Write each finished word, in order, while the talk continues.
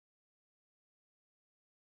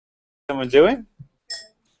everyone doing?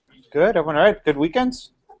 Good. Everyone all right? Good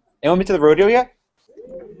weekends? Anyone been to the rodeo yet?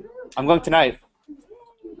 I'm going tonight.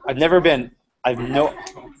 I've never been. I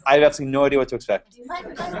have absolutely no idea what to expect.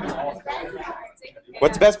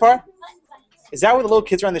 What's the best part? Is that where the little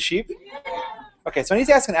kids are on the sheep? Okay, so I need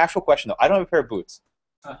to ask an actual question though. I don't have a pair of boots.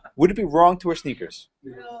 Would it be wrong to wear sneakers?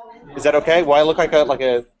 Is that okay? Well, I look like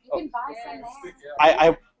a oh,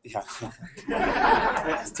 yeah.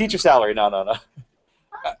 It's teacher salary. No.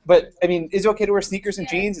 But I mean, is it okay to wear sneakers and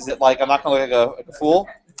jeans? Is it like I'm not going to look like a fool?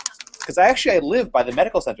 Because I live by the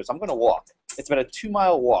medical center, so I'm going to walk. It's about a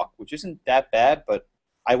 2-mile walk, which isn't that bad. But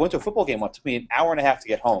I went to a football game once. It took me an hour and a half to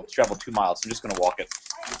get home. To travel 2 miles. I'm just going to walk it.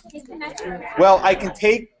 Well, I can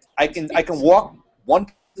walk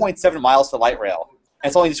 1.7 miles to the light rail, and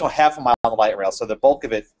it's only just half a mile on the light rail. So the bulk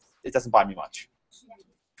of it doesn't bother me much.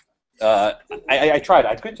 I tried.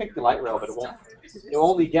 I could take the light rail, but it won't. It'll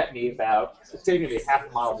only get me about. It's taking me half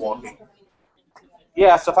a mile walking.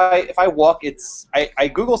 Yeah. So if I walk, I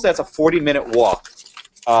Google says it's a 40-minute walk.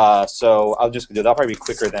 So I'll just do that. That'll probably be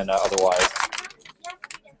quicker than otherwise.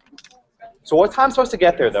 So what time am I supposed to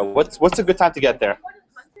get there though? What's a good time to get there?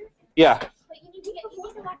 Yeah.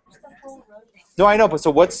 No, I know, but so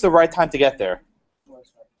what's the right time to get there?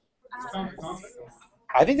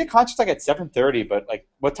 I think the concert's like at 7:30, but like,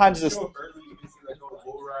 what time is this?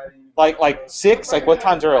 Like 6? Like, what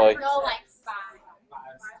time's early? No, like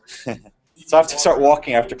 5. So I have to start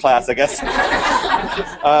walking after class, I guess.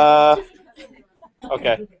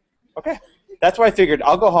 Okay. That's what I figured.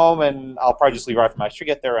 I'll go home and I'll probably just leave right from. I should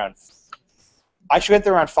get there around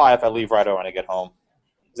 5 if I leave right when I get home.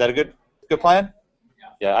 Is that a good plan?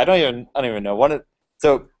 Yeah, I don't even know.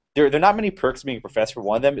 So there are not many perks of being a professor.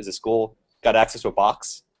 One of them is the school got access to a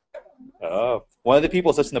box. Oh, one of the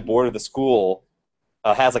people sits on the board of the school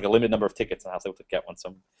has like a limited number of tickets, and I was able to get one.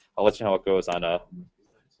 So I'll let you know how it goes on.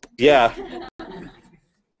 Yeah,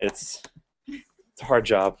 it's a hard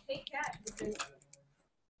job.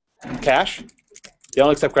 Cash? They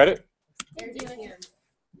don't accept credit? They're doing it.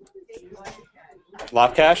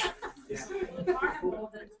 Lock cash?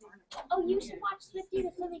 Oh, you should watch Swifty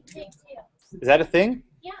the Swimming Pig too. Is that a thing?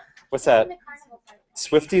 Yeah. What's that? In the carnival park.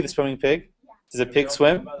 Swifty the swimming pig? Yeah. Does a pig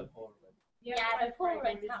swim? Yeah, the pool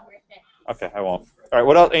run's not worth it. Okay, I won't. All right,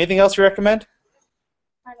 what else? Anything else you recommend?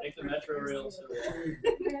 Take the metro rail.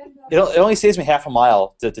 It only saves me half a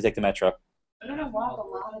mile to take the metro. I'm gonna walk a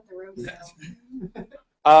lot at the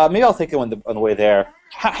rodeo. Maybe I'll take it on the way there.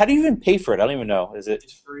 How do you even pay for it? I don't even know. Is it?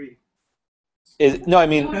 It's free. No, I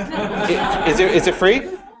mean, is it free?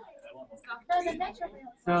 No, the metro rail.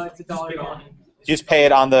 No, it's $1. You just pay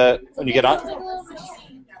it when you get on?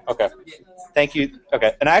 Okay. Thank you.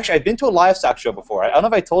 Okay. And I've been to a livestock show before. I don't know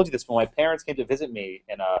if I told you this, but my parents came to visit me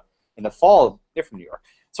in the fall. They're from New York.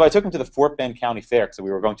 So I took them to the Fort Bend County Fair because we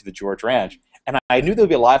were going to the George Ranch. And I knew there would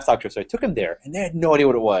be a livestock show, so I took them there. And they had no idea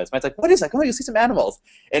what it was. I was like, what is that? Come on, you'll see some animals.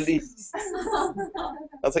 And I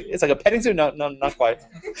was like, it's like a petting zoo? No, not quite.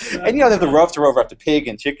 And they have the roughs are over after pig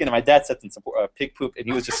and chicken. And my dad stepped in some pig poop, and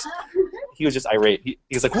he was just irate. He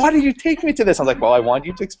was like, why did you take me to this? I was like, well, I wanted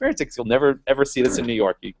you to experience it because you'll never, ever see this in New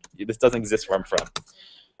York. This doesn't exist where I'm from.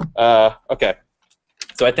 Okay.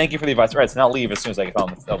 So I thank you for the advice. All right, so now I'll leave as soon as I get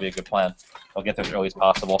home. That'll be a good plan. I'll get there as early as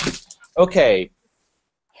possible. Okay.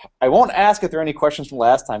 I won't ask if there are any questions from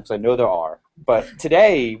last time because I know there are. But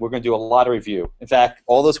today we're going to do a lot of review. In fact,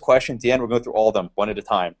 all those questions at the end, we're going through all of them one at a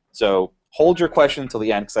time. So hold your question until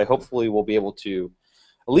the end because I hopefully will be able to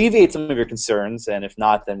alleviate some of your concerns. And if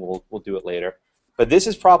not, then we'll do it later. But this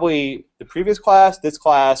is probably the previous class, this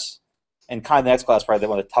class, and kind of the next class, probably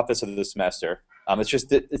one of the toughest of the semester.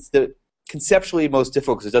 It's the conceptually most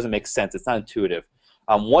difficult because it doesn't make sense. It's not intuitive.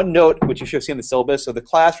 One note, which you should have seen in the syllabus, so the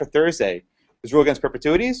class for Thursday is rule against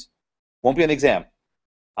perpetuities. Won't be an exam.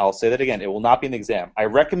 I'll say that again. It will not be an exam. I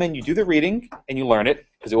recommend you do the reading and you learn it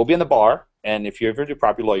because it will be in the bar. And if you ever do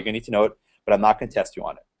property law, you're going to need to know it. But I'm not going to test you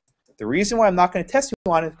on it. The reason why I'm not going to test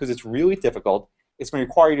you on it is because it's really difficult. It's going to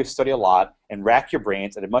require you to study a lot and rack your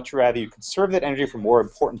brains. And I'd much rather you conserve that energy for more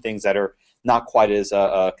important things that are not quite as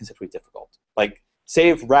conceptually difficult. Like, say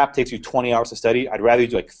if rap takes you 20 hours to study, I'd rather you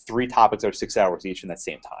do like 3 topics that are 6 hours each in that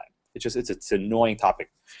same time. It's an annoying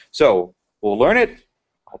topic. So we'll learn it.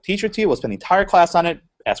 I'll teach it to you. We'll spend the entire class on it.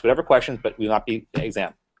 Ask whatever questions, but we will not be an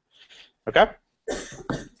exam. Okay?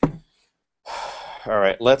 All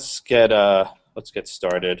right. Let's get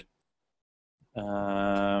started.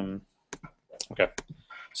 Okay.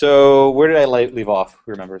 So where did I leave off?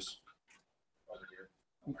 Who remembers?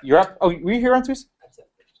 You're up. Oh, were you here on Tuesday?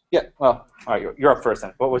 Yeah. Well, all right. You're up first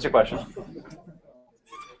then. What's your question?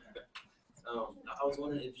 I was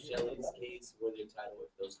wondering if Shelley's case were the title of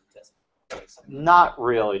those contestants. Not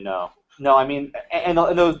really, no. No, I mean, and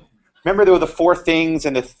those. Remember, there were the 4 things,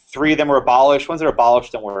 and the 3 of them were abolished. Ones that are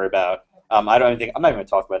abolished, don't worry about. I don't even think I'm not even going to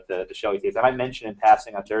talk about the Shelley case. I might mention in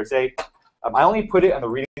passing on Thursday. I only put it on the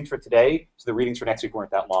readings for today, so the readings for next week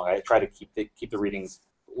weren't that long. I try to keep the readings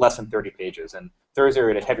less than 30 pages. And Thursday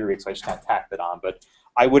we had a heavy read, so I just kind of tacked it on. But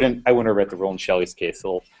I wouldn't have read the Roland Shelley's case.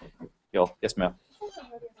 So, yes, ma'am.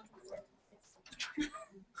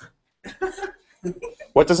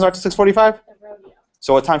 What doesn't start to 6:45? The rodeo.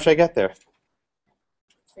 So what time should I get there?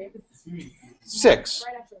 6.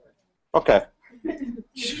 Right after work. Okay. You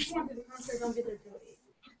just have to the concert, don't get there till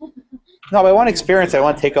 8. No, but I want experience. I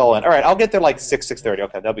want to take it all in. All right, I'll get there like 6:30.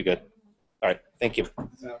 Okay, that'll be good. All right, thank you.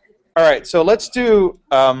 All right, so let's do.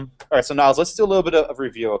 All right, so now let's do a little bit of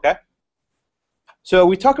review. Okay. So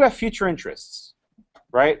we talk about future interests,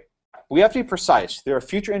 right? We have to be precise. There are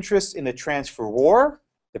future interests in the transferor,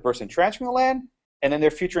 the person transferring the land, and then there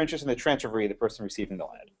are future interests in the transferee, the person receiving the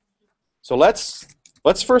land. So let's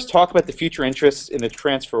first talk about the future interests in the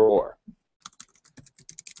transferor.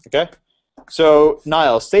 Okay. So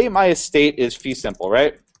Niall, say my estate is fee simple,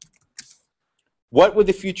 right? What would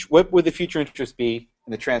the future interest be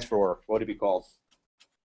in the transferor? What would it be called?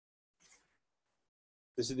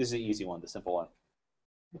 This is an easy one, the simple one.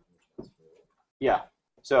 Yeah.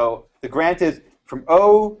 So the grant is from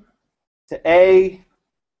O to A.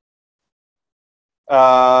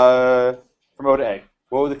 From O to A.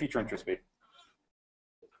 What would the future interest be?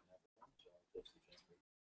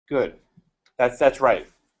 Good. That's right.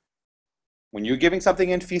 When you're giving something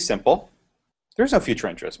in fee simple, there's no future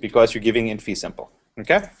interest because you're giving in fee simple.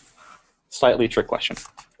 Okay? Slightly trick question.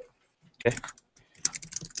 Okay?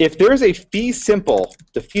 If there's a fee simple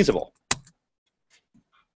defeasible,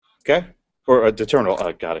 okay? Or a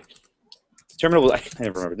determinable, got it. Determinable, I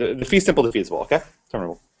never remember. The fee simple defeasible, okay?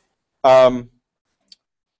 Determinable.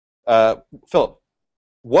 Philip,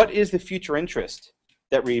 what is the future interest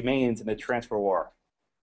that remains in the transferor?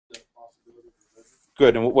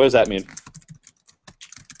 Good, and what does that mean?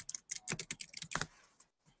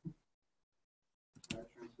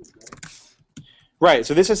 Right,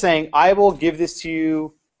 so this is saying, I will give this to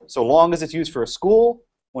you so long as it's used for a school.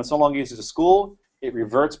 When it's no longer used as a school, it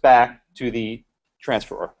reverts back to the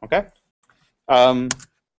transferor, okay?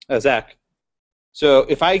 Zach, so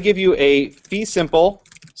if I give you a fee simple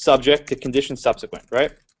subject to condition subsequent,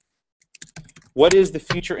 right? What is the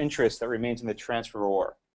future interest that remains in the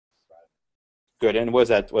transferor? Good, and what does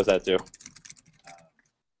that do? Subject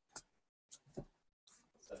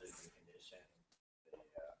to condition, the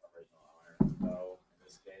original owner, so in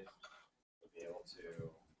this case, would be able to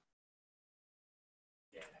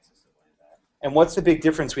get access to the land back. And what's the big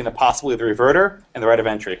difference between the possibility of the reverter and the right of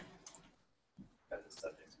entry? That's the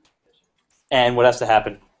subject to condition. And what has to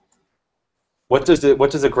happen? What does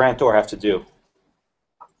the grantor have to do?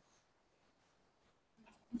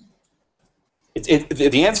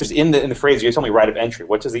 The answer is in the phrase. You told me right of entry.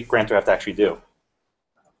 What does the grantor have to actually do?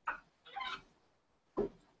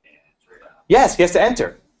 Yes, he has to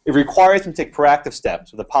enter. It requires him to take proactive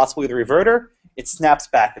steps. With the possibility of the reverter, it snaps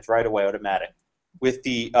back. It's right away, automatic. With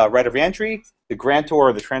the right of reentry, the grantor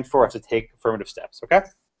or the transfer has to take affirmative steps. Okay.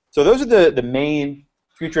 So those are the main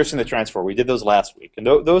futurists in the transfer. We did those last week, and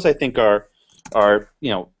those I think are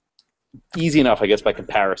easy enough, I guess, by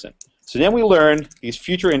comparison. So then we learn these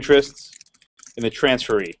future interests in the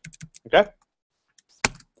transferee, okay?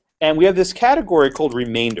 And we have this category called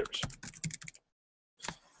remainders.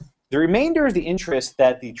 The remainder is the interest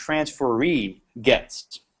that the transferee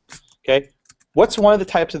gets, okay? What's one of the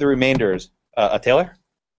types of the remainders, Taylor?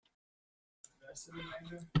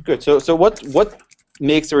 Good. So what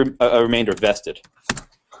makes a remainder vested?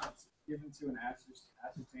 It's given to an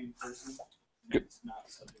ascertained person. And it's not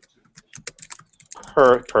subject to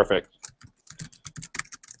condition. Perfect.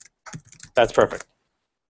 That's perfect.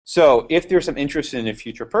 So if there's some interest in a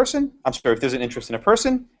future person, if there's an interest in a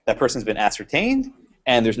person, that person's been ascertained,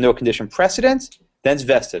 and there's no condition precedent, then it's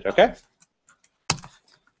vested, okay?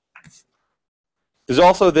 There's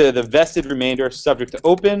also the vested remainder subject to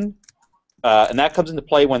open, and that comes into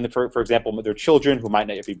play when, for example, there are children who might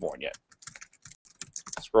not yet be born yet.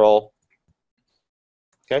 Scroll.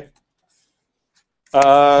 Okay.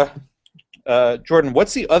 Jordan,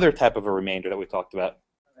 what's the other type of a remainder that we talked about?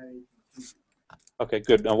 Okay,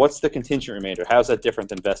 good. Now, what's the contingent remainder? How is that different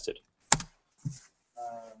than vested?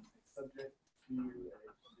 Subject to a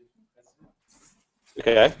condition precedent.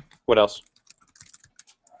 Okay. What else?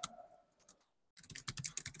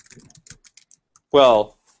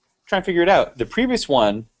 Well, try and figure it out. The previous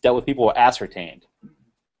one dealt with people who were ascertained.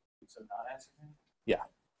 So not ascertained? Yeah.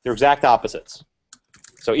 They're exact opposites.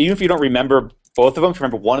 So even if you don't remember both of them, if you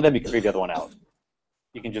remember one of them, you can figure the other one out.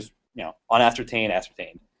 You can just, unascertained,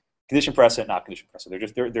 ascertained. Condition precedent, not condition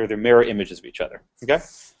precedent. They're the mirror images of each other. Okay?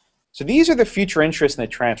 So these are the future interests and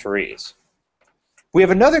the transferees. We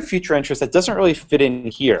have another future interest that doesn't really fit in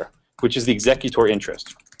here, which is the executor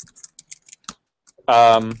interest.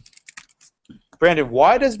 Brandon,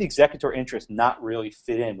 why does the executor interest not really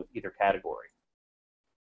fit in with either category?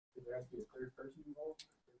 There has to be a third person involved?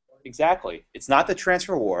 Exactly. It's not the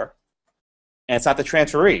transferor, and it's not the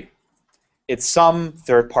transferee. It's some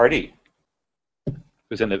third party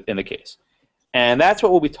who's in the case. And that's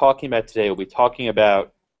what we'll be talking about today. We'll be talking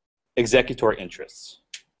about executor interests.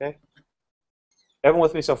 Okay? Everyone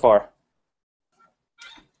with me so far?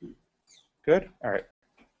 Good? All right.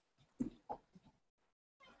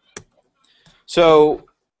 So,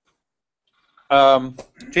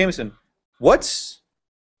 Jameson,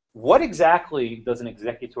 what exactly does an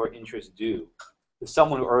executor interest do to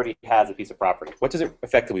someone who already has a piece of property? What does it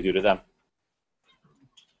effectively do to them?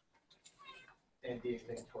 And the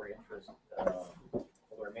executory interest, the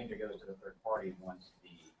remainder goes to the third party once the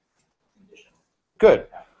condition. Good.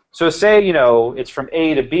 So say, it's from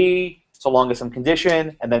A to B, so long as some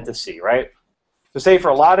condition, and then to C, right? So say for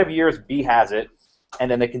a lot of years, B has it, and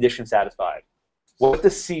then the condition satisfied. What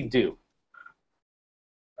does C do?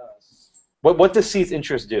 What does C's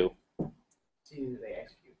interest do? C, they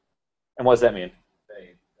execute. And what does that mean?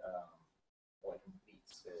 They, well, it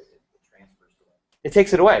completes, it transfers to them. It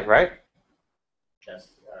takes it away, right?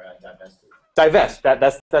 Divested.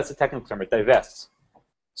 Divest. That's the technical term. It divests.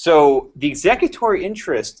 So the executory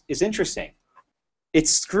interest is interesting. It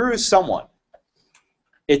screws someone.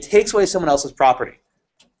 It takes away someone else's property.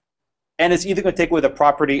 And it's either going to take away the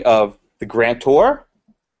property of the grantor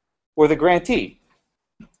or the grantee.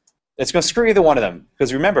 It's going to screw either one of them.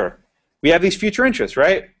 Because remember, we have these future interests,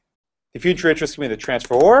 right? The future interest can be the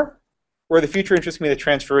transferor, or the future interest can be the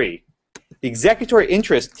transferee. The executory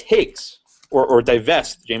interest takes, or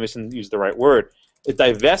divests, Jameson used the right word, it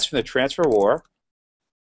divests from the transferor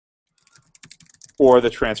or the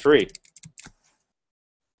transferee.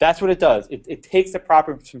 That's what it does. It takes the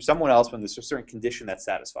property from someone else when there's a certain condition that's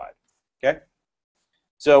satisfied. Okay?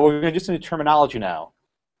 So we're going to do some terminology now.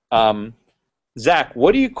 Zach,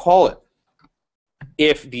 what do you call it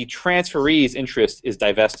if the transferee's interest is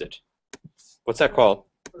divested? What's that called?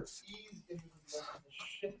 For ease in the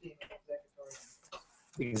shifting executory.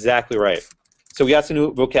 Exactly right. So we got some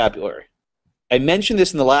new vocabulary. I mentioned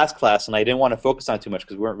this in the last class, and I didn't want to focus on it too much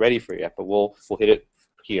because we weren't ready for it yet, but we'll hit it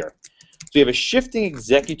here. So we have a shifting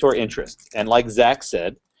executor interest, and like Zach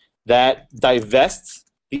said, that divests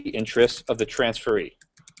the interest of the transferee.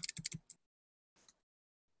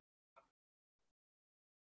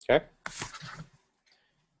 Okay?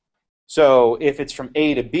 So if it's from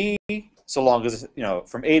A to B, so long as,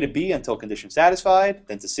 from A to B until condition satisfied,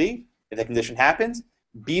 then to C. If the condition happens,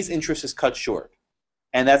 B's interest is cut short.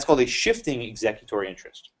 And that's called a shifting executory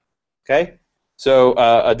interest. Okay? So,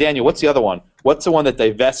 Daniel, what's the other one? What's the one that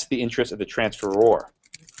divests the interest of the transferor?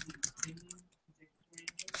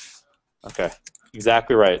 Okay,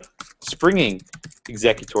 exactly right. Springing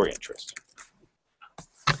executory interest.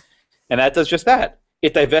 And that does just that.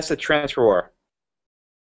 It divests the transferor.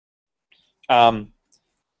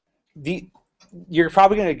 You're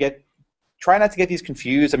probably going to try not to get these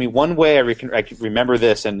confused. I mean, one way I can remember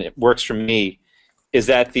this, and it works for me, is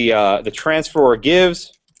that the transferor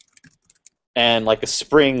gives, and like a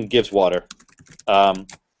spring gives water.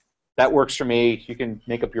 That works for me. You can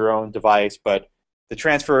make up your own device, but the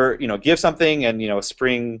transfer, gives something, and a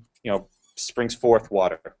spring, springs forth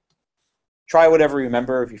water. Try whatever you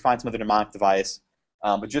remember if you find some other mnemonic device,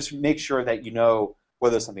 but just make sure that you know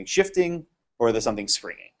whether there's something shifting or there's something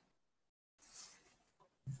springing.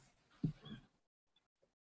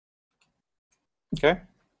 Okay.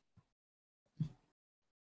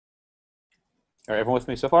 All right, everyone with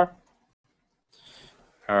me so far?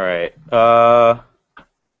 All right.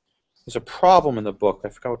 There's a problem in the book. I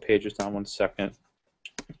forgot what page it's on. 1 second.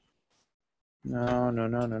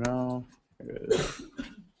 No. Here it is.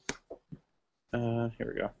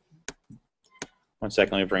 Here we go. 1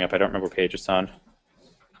 second. Let me bring up. I don't remember what page it's on.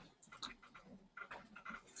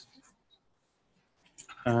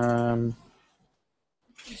 Page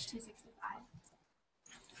 265.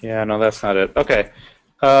 Yeah, no, that's not it. Okay.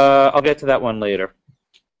 I'll get to that one later.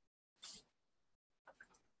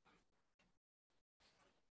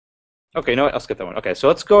 Okay, no, I'll skip that one. Okay, so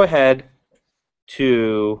let's go ahead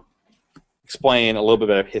to explain a little bit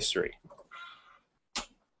about history.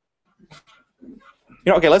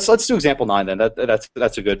 Okay, let's do example 9 then.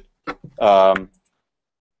 That's a good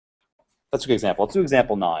example. Let's do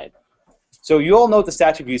example 9. So you all know what the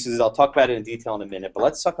statute of uses is. I'll talk about it in detail in a minute, but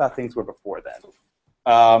let's talk about things were before then.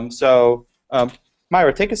 Myra,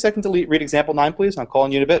 take a second to read example 9, please. I'm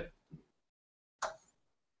calling you in a bit.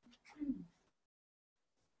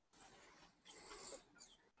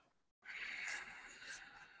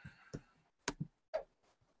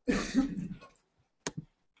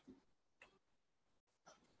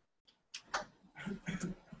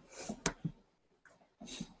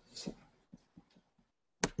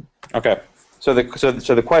 Okay. So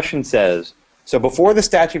the question says, so before the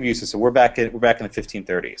statute of uses, so we're back in the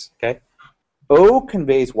 1530s. Okay. O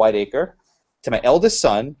conveys Whiteacre to my eldest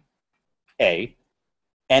son, A,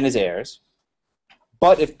 and his heirs.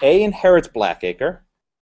 But if A inherits Blackacre,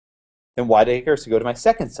 then Whiteacre is to go to my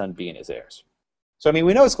second son, B, and his heirs. So I mean,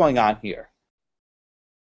 we know what's going on here.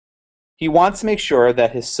 He wants to make sure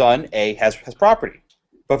that his son A has property.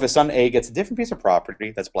 But if his son A gets a different piece of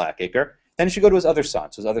property, that's Blackacre, then he should go to his other son.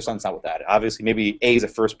 So his other son's not with that. Obviously, maybe A is a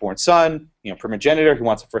firstborn son, primogenitor. He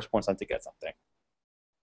wants a firstborn son to get something.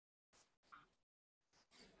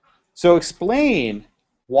 So explain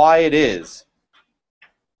why it is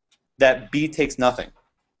that B takes nothing.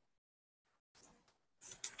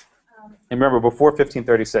 And remember, before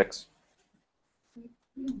 1536.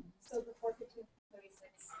 So before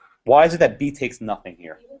 1536. Why is it that B takes nothing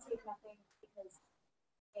here? B will take nothing because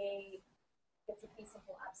A gets a fee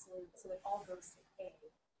simple absolute, so it all goes to A.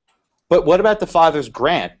 But what about the father's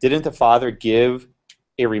grant? Didn't the father give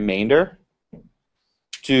a remainder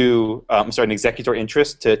to, an executor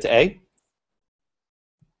interest to A? I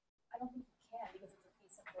don't think you can because it's a fee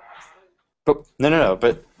simple absolute. But no.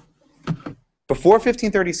 But before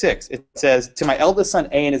 1536, it says, to my eldest son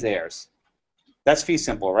A and his heirs. That's fee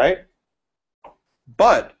simple, right?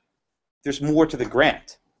 But there's more to the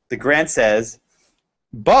grant. The grant says,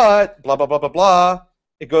 but blah, blah, blah, blah, blah,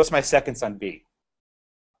 it goes to my second son B.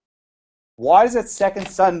 Why does that second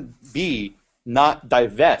son B not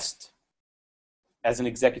divest as an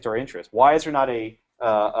executor interest? Why is there not a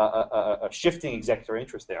shifting executor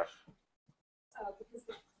interest there? Because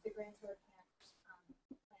the grantor can't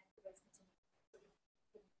plan for this continuing.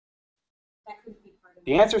 That could be part of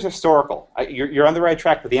The answer is historical. You're on the right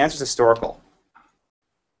track, but the answer is historical.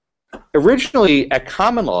 Originally, at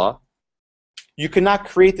common law, you could not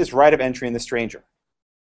create this right of entry in the stranger.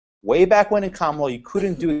 Way back when in common law, you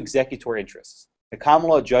couldn't do executor interests. The common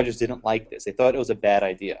law judges didn't like this. They thought it was a bad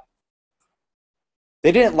idea.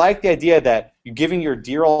 They didn't like the idea that you're giving your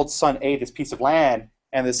dear old son A this piece of land,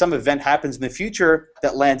 and that some event happens in the future,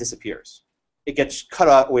 that land disappears. It gets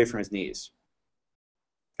cut away from his knees.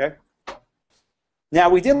 Okay? Now,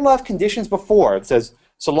 we did a lot of conditions before. It says,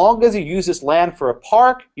 so long as you use this land for a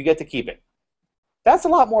park, you get to keep it. That's a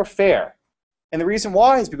lot more fair. And the reason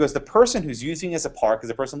why is because the person who's using it as a park is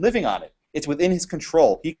the person living on it. It's within his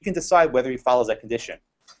control. He can decide whether he follows that condition.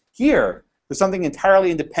 Here, there's something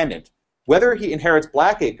entirely independent. Whether he inherits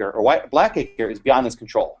Blackacre or Blackacre is beyond his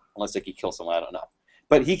control, unless he kills someone, I don't know.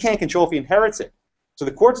 But he can't control if he inherits it. So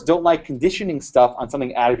the courts don't like conditioning stuff on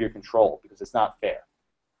something out of your control because it's not fair.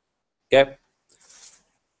 Okay?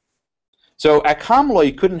 So at common law,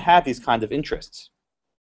 you couldn't have these kinds of interests.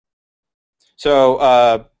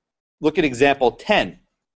 So look at example 10,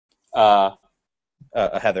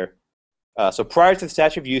 Heather. So prior to the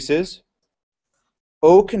statute of uses,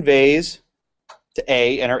 O conveys to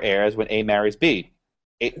A and her heirs when A marries B.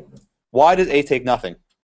 Why does A take nothing?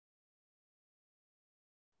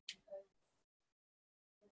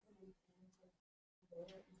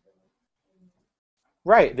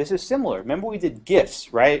 Right, this is similar. Remember we did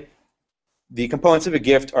gifts, right? The components of a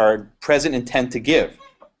gift are present intent to give.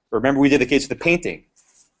 Remember we did the case of the painting.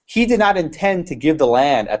 He did not intend to give the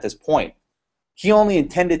land at this point. He only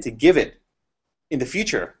intended to give it in the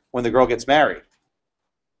future when the girl gets married.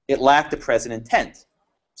 It lacked the present intent,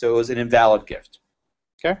 so it was an invalid gift.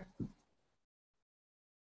 Okay?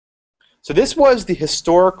 So this was the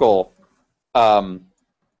historical.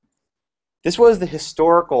 This was the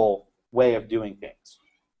historical way of doing things.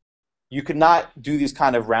 You could not do these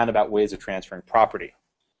kind of roundabout ways of transferring property.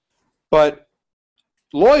 But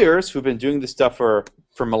lawyers who've been doing this stuff for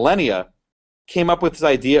millennia came up with this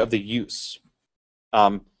idea of the use.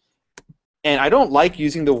 And I don't like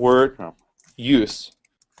using the word use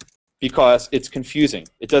because it's confusing.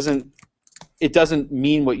 It doesn't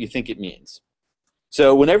mean what you think it means.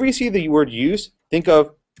 So whenever you see the word use, think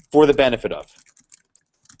of for the benefit of.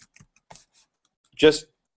 Just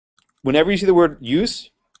whenever you see the word use,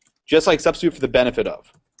 just like substitute for the benefit of.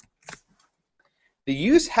 The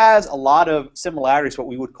use has a lot of similarities to what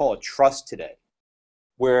we would call a trust today,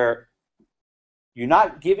 where you're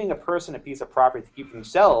not giving a person a piece of property to keep for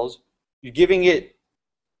themselves, you're giving it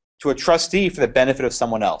to a trustee for the benefit of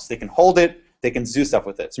someone else. They can hold it, they can do stuff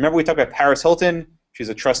with it. So remember we talked about Paris Hilton She's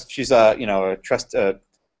a trust. She's a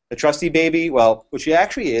a trustee baby. Well, what she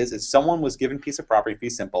actually is someone was given a piece of property, fee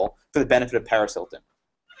simple, for the benefit of Paris Hilton.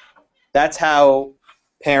 That's how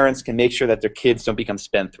parents can make sure that their kids don't become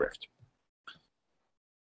spendthrift.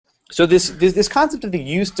 So this concept of the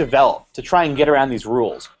use developed to try and get around these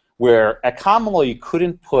rules, where at common law you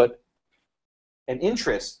couldn't put an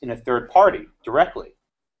interest in a third party directly.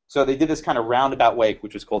 So they did this kind of roundabout way,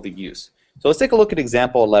 which was called the use. So let's take a look at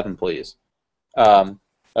example 11, please.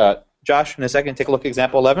 Josh, in a second, take a look at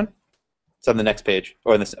example 11. It's on the next page,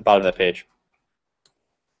 or in the bottom of that page.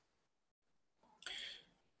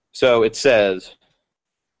 So it says,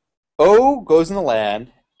 O goes in the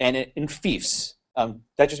land and it enfiefs.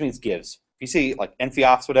 That just means gives. If you see like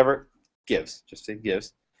enfiafs, whatever, gives. Just say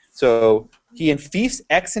gives. So he enfiefs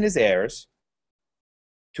X and his heirs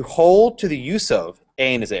to hold to the use of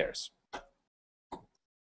A and his heirs.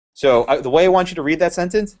 So the way I want you to read that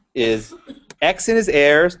sentence is X and his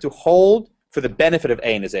heirs to hold for the benefit of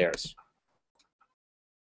A and his heirs.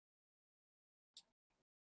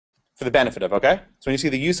 For the benefit of, okay? So when you see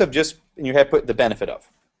the use of, just in your head put the benefit of.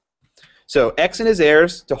 So X and his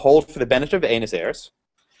heirs to hold for the benefit of A and his heirs.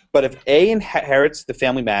 But if A inherits the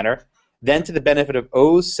family manor, then to the benefit of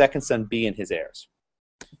O's second son B and his heirs.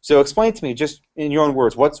 So explain to me, just in your own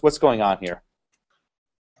words, what's going on here?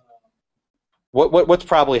 What's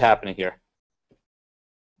probably happening here?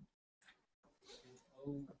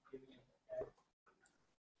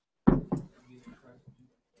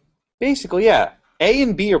 Basically, yeah. A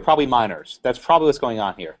and B are probably minors. That's probably what's going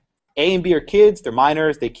on here. A and B are kids. They're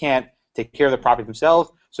minors. They can't take care of the property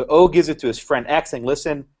themselves. So O gives it to his friend X saying,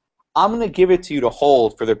 listen, I'm going to give it to you to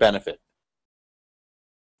hold for their benefit.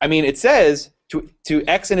 I mean, it says to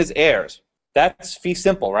X and his heirs. That's fee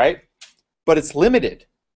simple, right? But it's limited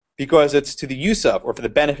because it's to the use of or for the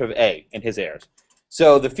benefit of A and his heirs.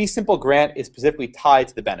 So the fee simple grant is specifically tied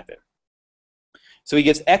to the benefit. So he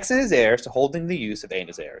gives X and his heirs to holding the use of A and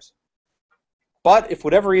his heirs. But if for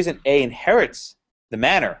whatever reason A inherits the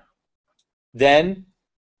manor, then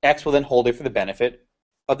X will then hold it for the benefit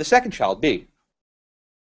of the second child, B.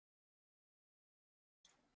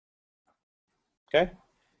 Okay?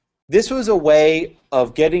 This was a way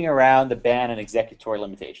of getting around the ban on executory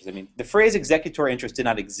limitations. I mean, the phrase executory interest did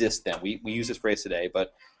not exist then. We use this phrase today,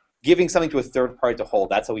 but giving something to a third party to hold,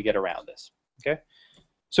 that's how we get around this. Okay?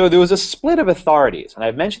 So there was a split of authorities, and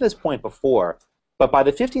I've mentioned this point before, but by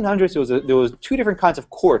the 1500s there was two different kinds of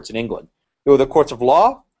courts in England. There were the courts of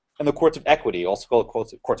law and the courts of equity, also called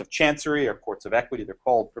courts of chancery or courts of equity. They're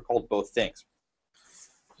called both things.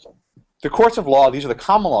 The courts of law, these are the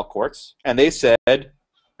common law courts, and they said,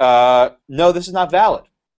 no, this is not valid.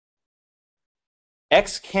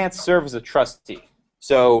 X can't serve as a trustee.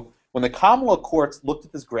 So when the common law courts looked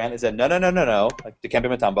at this grant, they said, no, like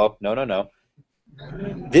Dikembe Mutombo, no.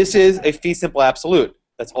 This is a fee simple absolute.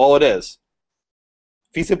 That's all it is.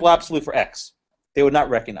 Fee simple absolute for X. They would not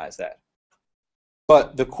recognize that.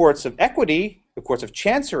 But the courts of equity, the courts of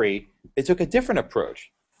chancery, they took a different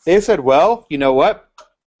approach. They said, well, you know what?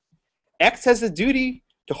 X has the duty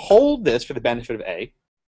to hold this for the benefit of A.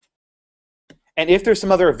 And if there's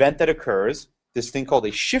some other event that occurs, this thing called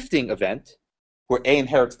a shifting event, where A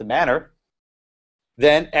inherits the manor,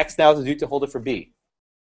 then X now has a duty to hold it for B.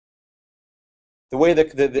 The way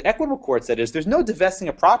the equitable court said is there's no divesting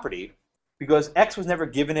of property because X was never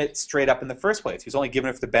given it straight up in the first place. He was only given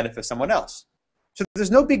it for the benefit of someone else. So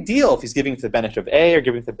there's no big deal if he's giving it for the benefit of A or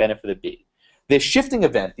giving it for the benefit of B. The shifting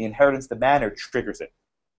event, the inheritance of the manor, triggers it.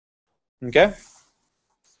 Okay?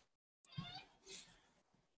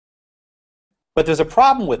 But there's a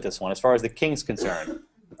problem with this one as far as the king's concerned.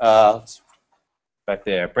 Back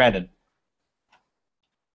there, Brandon.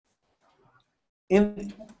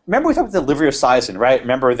 Remember we talked about the livery of Sison, right?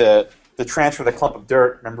 Remember the transfer of the clump of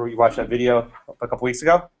dirt? Remember we watched that video a couple weeks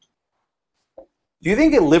ago? Do you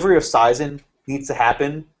think a livery of Sison needs to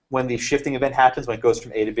happen when the shifting event happens, when it goes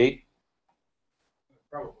from A to B? It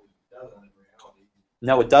probably doesn't in reality.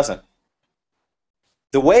 No, it doesn't.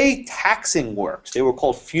 The way taxing works, they were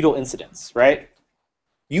called feudal incidents, right?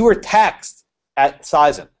 You were taxed at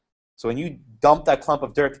Sison. So when you dumped that clump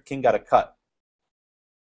of dirt, the king got a cut.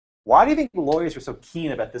 Why do you think the lawyers were so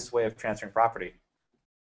keen about this way of transferring property?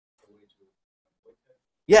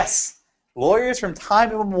 Yes, lawyers from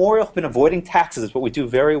time immemorial have been avoiding taxes. It's what we do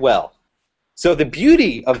very well. So the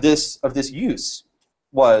beauty of this use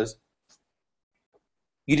was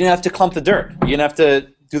you didn't have to clump the dirt. You didn't have to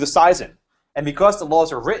do the Sison. And because the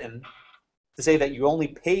laws are written to say that you only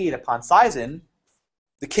paid upon Sison,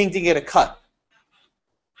 the king didn't get a cut.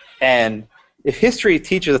 And if history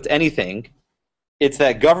teaches us anything, it's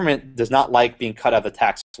that government does not like being cut out of the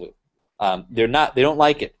tax loop. They don't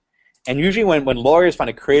like it. And usually when lawyers find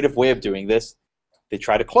a creative way of doing this, they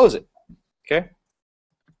try to close it. Okay?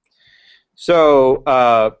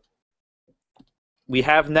 So we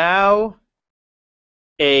have now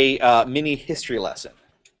a mini history lesson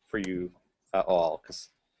for you all, because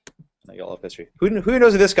you all love history. Who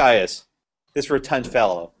knows who this guy is? This rotund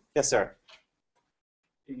fellow. Yes, sir.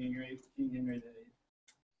 King Henry the Eighth.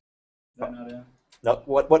 Is that not him? No.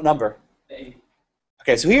 What number? The eighth.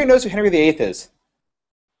 Okay, so who knows who Henry VIII is?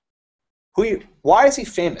 Why is he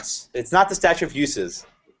famous? It's not the Statue of Uses.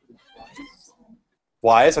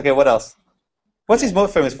 Wise? Okay, what else? What's he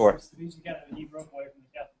most famous for? Do He broke away from the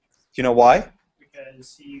Catholic Church you know why?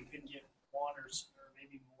 because he couldn't get one or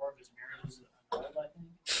maybe more of his marriages annulled, I think.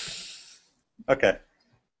 Okay.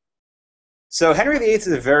 So Henry VIII is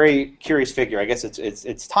a very curious figure. I guess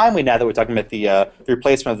it's timely now that we're talking about the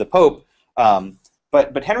replacement of the Pope.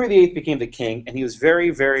 But Henry VIII became the king, and he was very,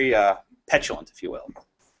 very petulant, if you will.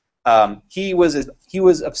 He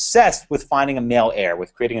was obsessed with finding a male heir,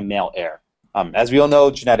 with creating a male heir. As we all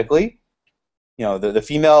know, genetically, the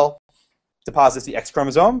female deposits the X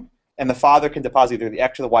chromosome, and the father can deposit either the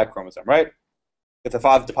X or the Y chromosome, right? If the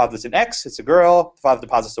father deposits an X, it's a girl. If the father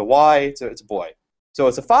deposits a Y, it's a boy. So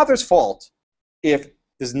it's the father's fault if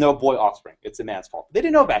there's no boy offspring. It's the man's fault. They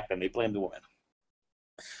didn't know back then. They blamed the woman.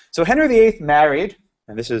 So Henry VIII married,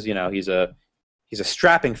 and this is, he's a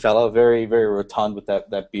strapping fellow, very, very rotund with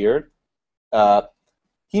that beard.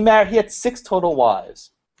 He had 6 total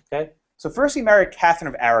wives. Okay. So first he married Catherine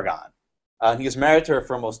of Aragon. He was married to her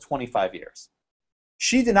for almost 25 years.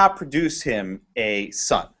 She did not produce him a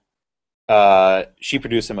son. She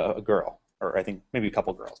produced him a girl, or I think maybe a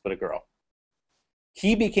couple girls, but a girl.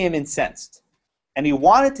 He became incensed, and he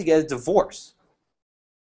wanted to get a divorce.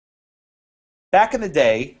 Back in the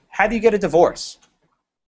day, how do you get a divorce?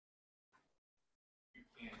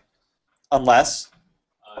 Unless,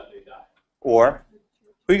 They die. or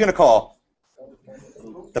who are you going to call?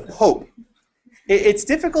 The Pope. It's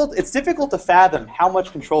difficult to fathom how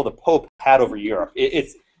much control the Pope had over Europe.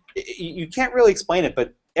 You can't really explain it,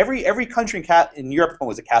 but every country in Europe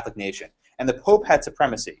was a Catholic nation, and the Pope had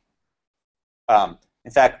supremacy.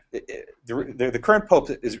 In fact, the current Pope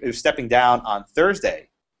is stepping down on Thursday.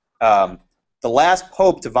 The last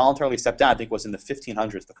Pope to voluntarily step down, I think, was in the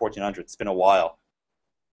 1500s, the 1400s. It's been a while.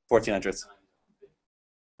 1400s.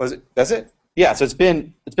 Was it? Does it? Yeah. So it's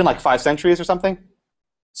been like 5 centuries or something.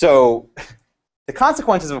 So the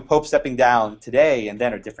consequences of a Pope stepping down today and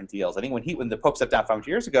then are different deals. I think when the Pope stepped down 500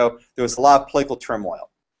 years ago, there was a lot of political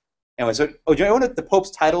turmoil. Anyway, so do you know what the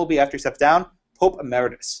Pope's title will be after he steps down? Pope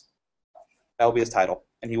Emeritus. That will be his title,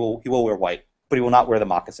 and he will wear white, but he will not wear the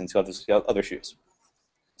moccasins. He'll have other shoes.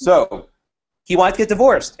 So he wanted to get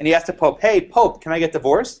divorced, and he asked the Pope, "Hey, Pope, can I get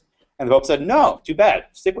divorced?" And the Pope said, "No, too bad.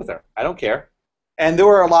 Stick with her. I don't care." And there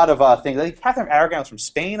were a lot of things. I think Catherine of Aragon was from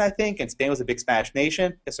Spain, I think, and Spain was a big Spanish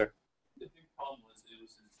nation. Yes, sir. The big problem was it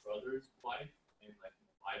was his brother's wife, and like in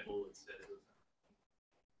the Bible it said it was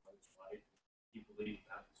his brother's wife. He believed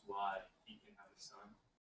that was why he can have a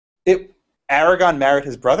son. Aragon married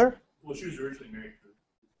his brother? Well, she was originally married to his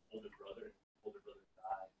older brother. Older brother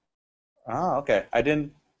died. Oh, okay.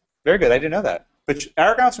 Very good. I didn't know that. But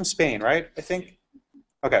Aragon's from Spain, right? I think.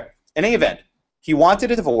 Okay. In any event, he wanted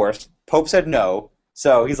a divorce. Pope said no.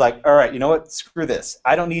 So he's like, all right, you know what? Screw this.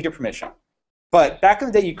 I don't need your permission. But back in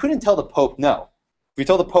the day, you couldn't tell the Pope no. If you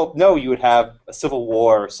told the Pope no, you would have a civil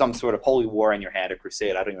war or some sort of holy war in your hand, a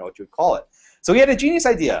crusade. I don't even know what you would call it. So he had a genius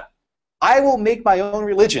idea. I will make my own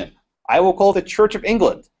religion. I will call it the Church of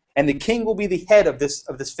England, and the king will be the head of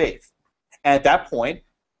this faith. And at that point,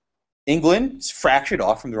 England fractured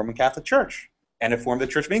off from the Roman Catholic Church, and it formed the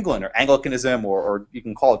Church of England, or Anglicanism, or you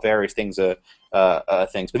can call it various things. But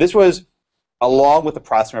this was along with the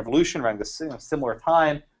Protestant Revolution around this similar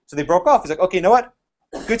time. So they broke off. He's like, okay, you know what?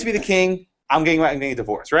 Good to be the king. I'm getting a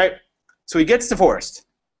divorce, right? So he gets divorced.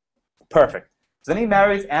 Perfect. So then he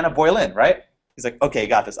marries Anna Boleyn, right? He's like, okay,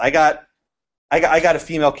 got this. I got a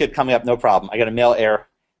female kid coming up, no problem. I got a male heir.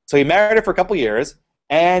 So he married her for a couple years,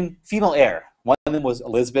 and female heir. One of them was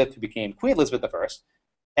Elizabeth, who became Queen Elizabeth I.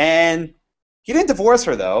 And he didn't divorce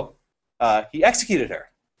her, though. He executed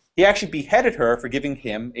her. He actually beheaded her for giving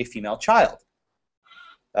him a female child.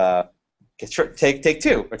 Take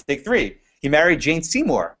 2, or take 3. He married Jane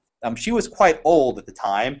Seymour. She was quite old at the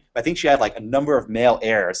time. I think she had like a number of male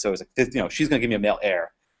heirs, so it was like, she's going to give me a male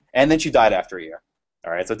heir. And then she died after a year.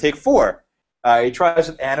 All right, so take 4. He tries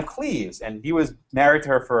with Anne of Cleves, and he was married to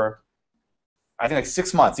her for, I think, like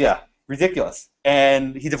 6 months. Yeah, ridiculous.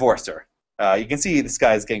 And he divorced her. You can see this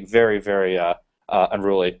guy is getting very, very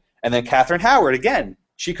unruly. And then Catherine Howard, again,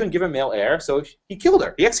 she couldn't give a male heir, so he killed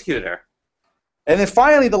her. He executed her. And then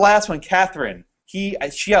finally, the last one, Catherine. She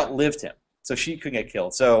outlived him, so she couldn't get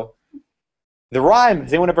killed. So the rhyme,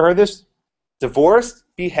 has anyone ever heard this? Divorced,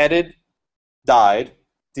 beheaded, died.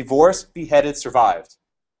 Divorced, beheaded, survived.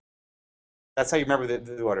 That's how you remember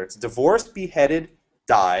the order. It's divorced, beheaded,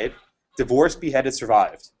 died. Divorced, beheaded,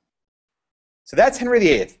 survived. So that's Henry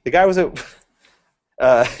VIII. The guy was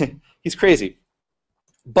he's crazy.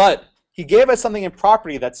 But he gave us something in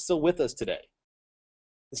property that's still with us today.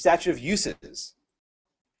 The statute of uses.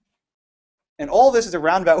 And all this is a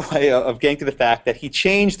roundabout way of getting to the fact that he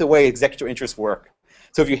changed the way executor interests work.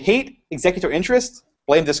 So if you hate executor interests,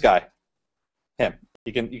 blame this guy, him.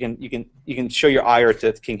 You can show your ire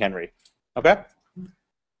to King Henry. Okay.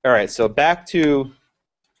 All right. So back to.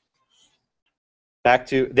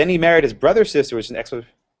 Then he married his brother's sister, which is an ex.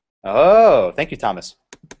 Oh, thank you, Thomas.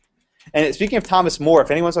 And speaking of Thomas More,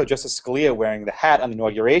 if anyone saw Justice Scalia wearing the hat on the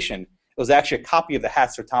inauguration, it was actually a copy of the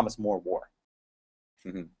hat Sir Thomas More wore.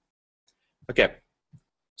 Mm-hmm. Okay,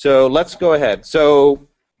 so let's go ahead. So,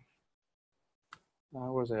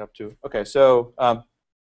 what was I up to? Okay, so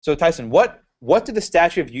Tyson, what did the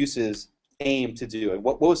statute of uses aim to do, and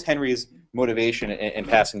what was Henry's motivation in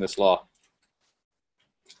passing this law?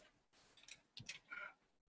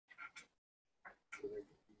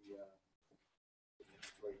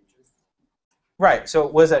 Right. So,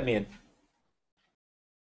 what does that mean?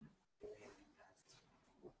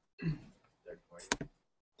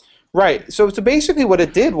 Right. So basically what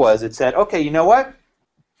it did was it said, okay, you know what?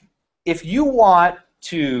 If you want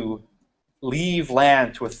to leave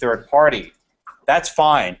land to a third party, that's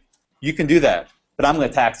fine. You can do that, but I'm going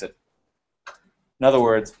to tax it. In other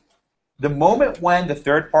words, the moment when the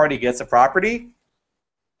third party gets a property,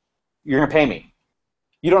 you're going to pay me.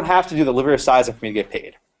 You don't have to do the liver sizing for me to get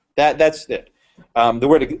paid. That's it. The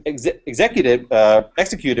word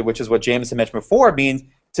executed, which is what Jameson mentioned before, means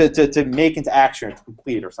to make into action or to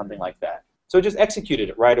complete or something like that. So it just executed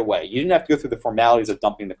it right away. You didn't have to go through the formalities of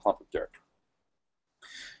dumping the clump of dirt.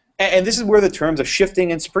 And this is where the terms of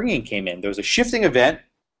shifting and springing came in. There was a shifting event,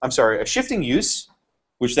 a shifting use,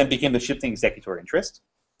 which then became the shifting executory interest,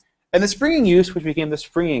 and the springing use, which became the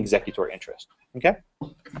springing executory interest. Okay?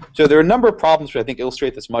 So there are a number of problems which I think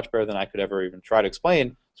illustrate this much better than I could ever even try to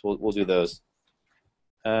explain, so we'll do those.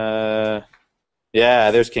 Yeah,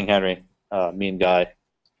 there's King Henry. Mean guy.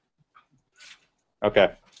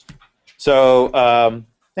 Okay. So,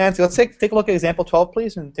 Nancy, let's take a look at example 12,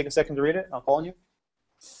 please, and take a second to read it. I'll call on you.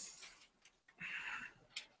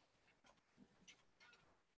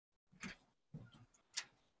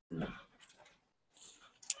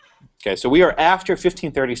 Okay, so we are after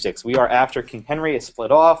 1536. We are after King Henry is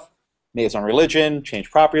split off, made his own religion,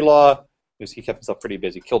 changed property law. He kept himself pretty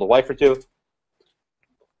busy, killed a wife or two.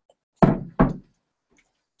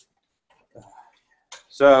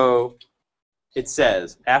 So it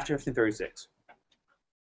says, after 1536,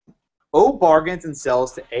 O bargains and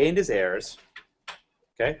sells to A and his heirs.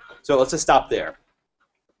 Okay, so let's just stop there.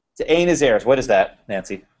 To A and his heirs, what is that,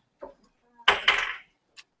 Nancy?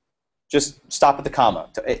 Just stop at the comma.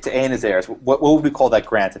 To A and his heirs. What would we call that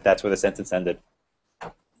grant if that's where the sentence ended?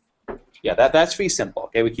 Yeah, that's pretty simple.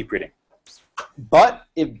 Okay, we keep reading. But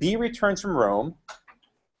if B returns from Rome,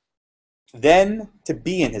 then to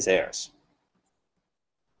B and his heirs.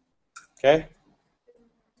 Okay?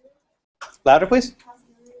 Louder, please.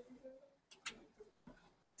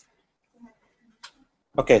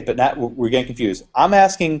 Okay, but now we're getting confused. I'm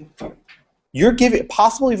asking, you're giving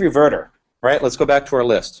possibility of reverter, right? Let's go back to our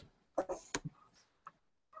list.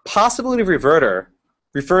 Possibility of reverter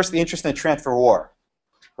refers to the interest in the transferor,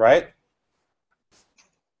 right?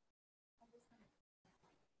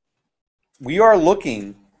 We are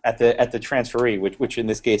looking at the transferee, which in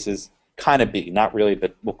this case is kind of B, not really,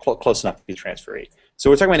 but close enough to be transferee. So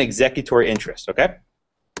we're talking about executory interest, okay?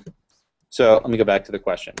 So let me go back to the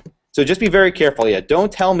question. So just be very careful. Yeah,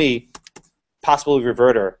 don't tell me possibility of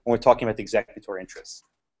reverter when we're talking about the executory interest,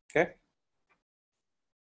 okay?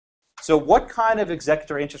 So what kind of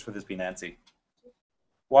executory interest would this be, Nancy?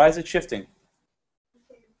 Why is it shifting?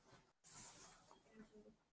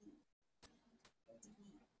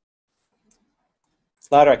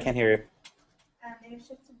 Louder, I can't hear you.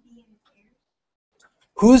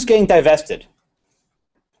 Who's getting divested?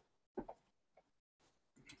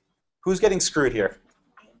 Who's getting screwed here?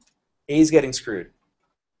 A's getting screwed.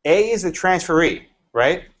 A is the transferee,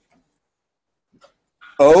 right?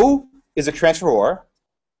 O is a transferor.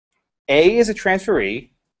 A is a transferee.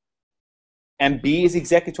 And B is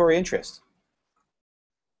executory interest.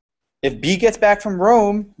 If B gets back from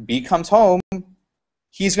Rome, B comes home,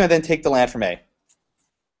 he's going to then take the land from A.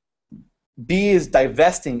 B is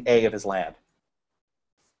divesting A of his land.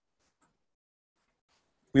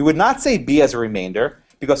 We would not say B as a remainder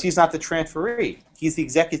because he's not the transferee. He's the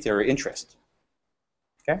executor interest.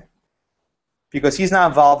 Okay? Because he's not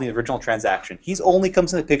involved in the original transaction. He's only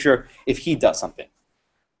comes in the picture if he does something.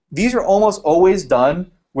 These are almost always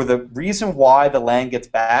done where the reason why the land gets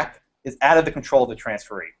back is out of the control of the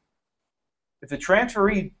transferee. If the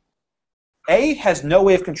transferee, A has no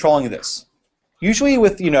way of controlling this. Usually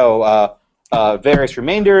with, various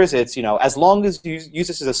remainders, it's, as long as you use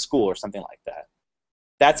this as a school or something like that.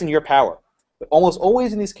 That's in your power. But almost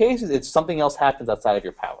always in these cases, it's something else happens outside of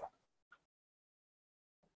your power.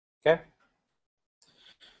 Okay?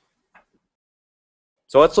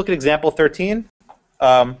 So let's look at example 13.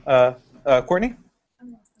 Courtney?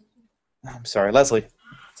 I'm sorry, Leslie.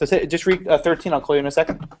 So just read 13. I'll call you in a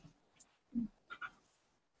second.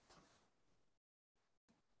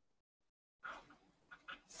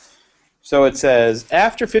 So it says,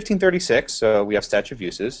 after 1536, so we have statute of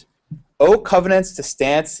uses, O covenants to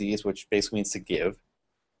stances, which basically means to give,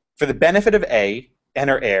 for the benefit of A and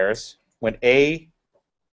her heirs when A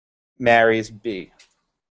marries B.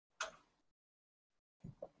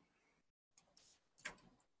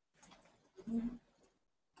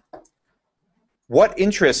 What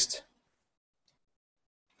interest,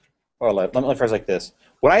 or let me phrase like this.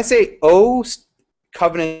 When I say O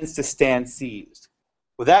covenants to stances,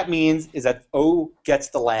 what that means is that O gets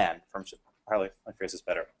the land from Harley. My phrase is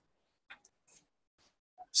better.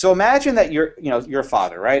 So imagine that you're a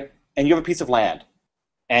father, right? And you have a piece of land,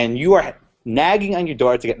 and you are nagging on your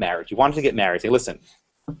daughter to get married. You want her to get married. Say, listen,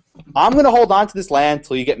 I'm going to hold on to this land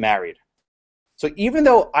till you get married. So even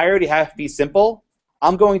though I already have fee simple,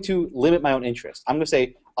 I'm going to limit my own interest. I'm going to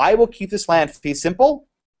say, I will keep this land fee simple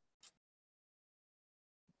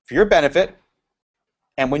for your benefit,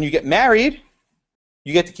 and when you get married,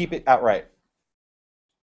 you get to keep it outright.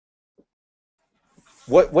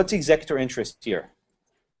 What's the executor interest here?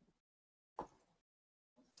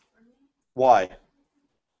 Why?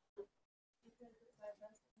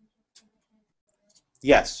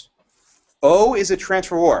 Yes. O is a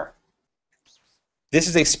transferor. This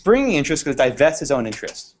is a springing interest because it divests his own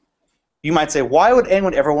interest. You might say, why would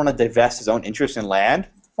anyone ever want to divest his own interest in land?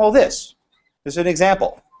 Well, this is an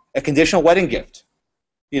example. A conditional wedding gift.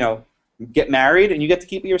 Get married and you get to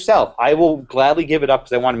keep it yourself. I will gladly give it up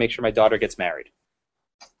because I want to make sure my daughter gets married.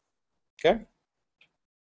 Okay?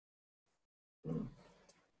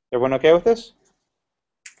 Everyone okay with this?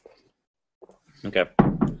 Okay.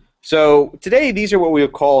 So today, these are what we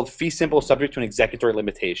have called fee simple subject to an executory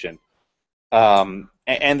limitation. And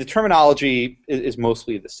the terminology is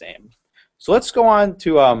mostly the same. So let's go on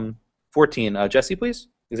to 14. Jesse, please.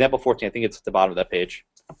 Example 14. I think it's at the bottom of that page.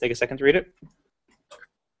 Take a second to read it.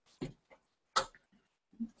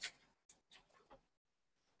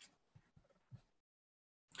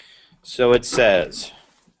 So it says,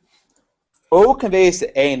 O conveys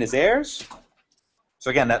to A and his heirs. So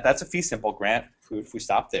again, that's a fee simple grant if we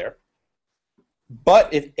stop there.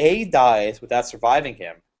 But if A dies without surviving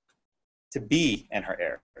him, to B and her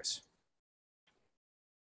heirs.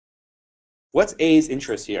 What's A's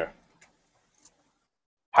interest here?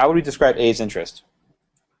 How would we describe A's interest?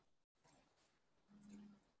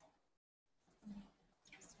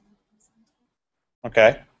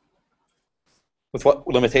 Okay. With what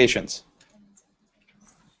limitations?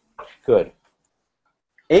 Good.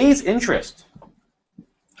 A's interest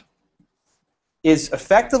is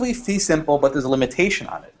effectively fee simple, but there's a limitation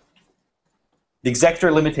on it. The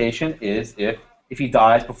executor limitation is if he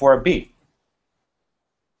dies before a B.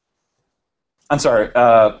 I'm sorry,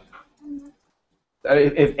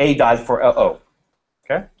 if A dies before O.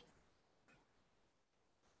 Okay.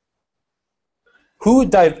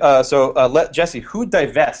 Let Jesse. Who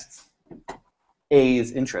divests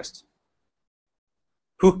A's interest?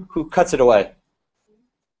 Who cuts it away?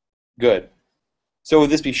 Good. So would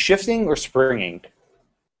this be shifting or springing?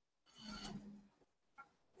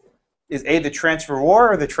 Is A the transferor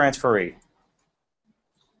or the transferee?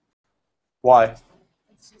 Why?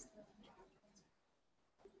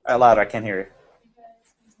 Out loud, I can't hear you.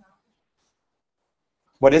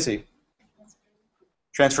 What is he?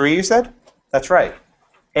 Transferee, you said? That's right.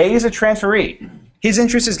 A is a transferee. His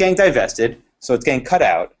interest is getting divested, so it's getting cut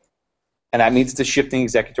out, and that means it's a shifting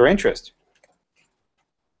executor interest.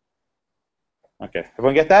 Okay,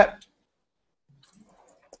 everyone get that?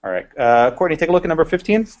 All right, Courtney, take a look at number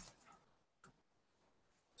 15. It's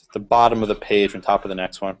at the bottom of the page on top of the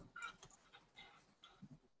next one.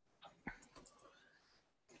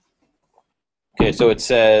 Okay, so it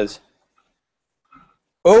says,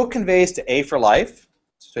 O conveys to A for life,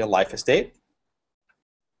 so a life estate.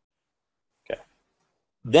 Okay.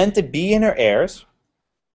 Then to B and her heirs,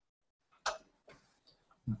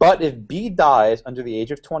 But if B dies under the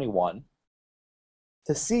age of 21,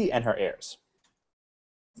 to C and her heirs.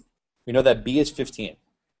 We know that B is 15.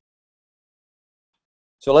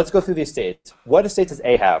 So let's go through the estates. What estate does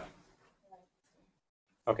A have?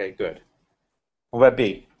 Okay, good. What about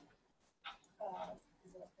B?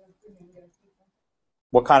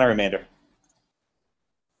 What kind of remainder?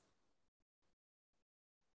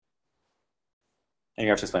 And you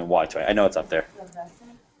have to explain why to me. I know it's up there.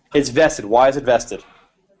 It's vested. Why is it vested?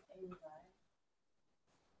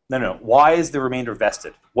 No. Why is the remainder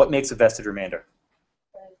vested? What makes a vested remainder?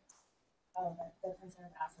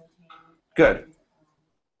 Good.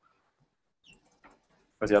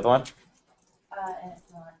 What's the other one?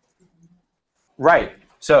 Right.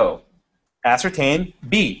 So, ascertain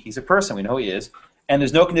B. He's a person. We know he is. And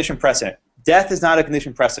there's no condition precedent. Death is not a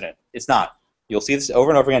condition precedent. It's not. You'll see this over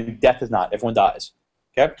and over again. Death is not. Everyone dies.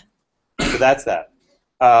 Okay? So that's that.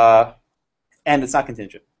 And it's not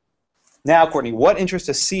contingent. Now, Courtney, what interest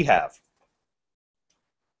does C have?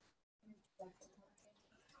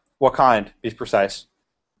 What kind? Be precise.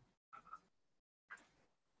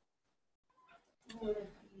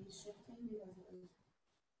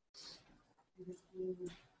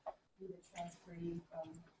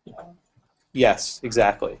 Yes,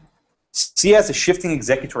 exactly. C has a shifting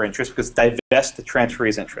executory interest because divest the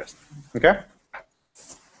transferee's interest. Okay?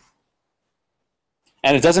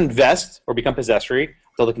 And it doesn't vest or become possessory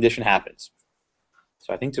until the condition happens.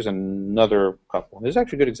 So I think there's another couple. There's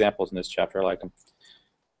actually good examples in this chapter. I like them.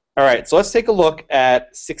 All right, so let's take a look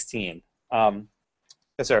at 16. Yes,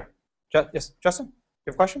 sir. Yes, Justin, you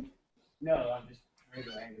have a question? No, I'm just ready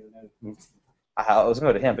to hang it. I was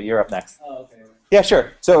going to go to him, but you're up next. Oh, okay. Yeah,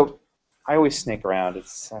 sure. So I always snake around.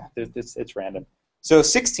 It's random. So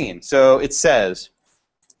 16. So it says,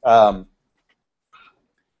 O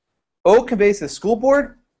conveys to the school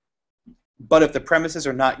board, but if the premises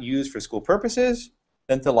are not used for school purposes,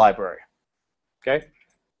 then to the library. Okay?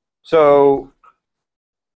 So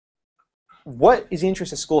what is the interest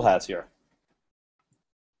the school has here?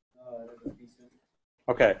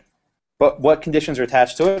 Okay. But what conditions are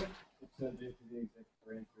attached to it? It's subject to the executive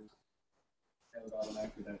interest. That would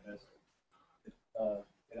automatically divest.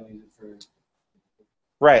 They don't use it for.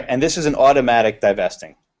 Right, and this is an automatic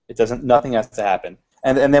divesting. It doesn't. Nothing has to happen.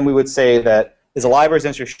 And then we would say that is the library's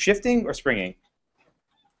interest shifting or springing?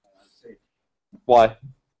 Why?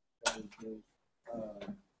 School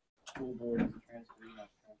board is transferring.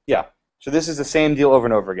 Yeah. So this is the same deal over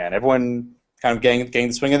and over again. Everyone kind of getting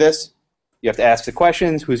the swing of this. You have to ask the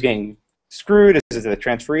questions. Who's getting screwed? Is it the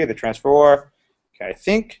transferee or the transferor? Okay, I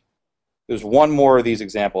think there's one more of these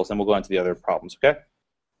examples, and we'll go into the other problems, okay?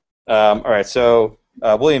 All right, so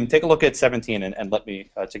William, take a look at 17 and let me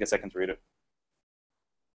take a second to read it.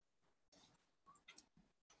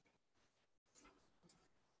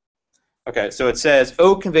 Okay, so it says,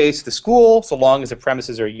 O conveys to the school so long as the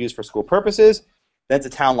premises are used for school purposes, then to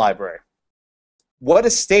town library. What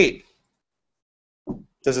estate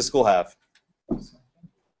does the school have?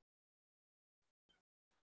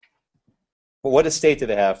 Well, what estate do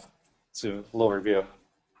they have? It's a little review.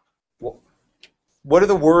 What are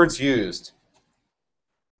the words used?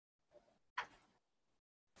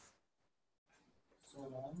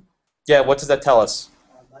 Yeah, what does that tell us?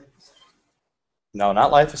 No,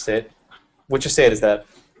 not life estate. Which estate is that?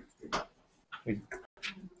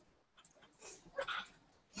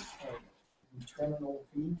 Terminal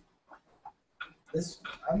fee.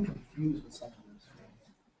 I'm confused with some of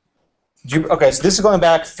this. Okay, so this is going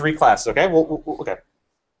back 3 classes, okay? Okay.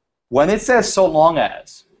 When it says so long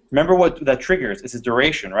as, remember what that triggers is a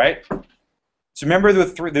duration, right? So remember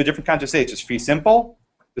the different kinds of states. There's fee simple,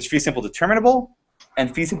 there's fee simple determinable,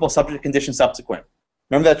 and fee simple subject condition subsequent.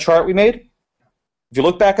 Remember that chart we made? If you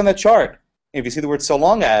look back on that chart, if you see the word so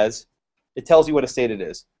long as, it tells you what estate it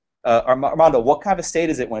is. Armando, what kind of estate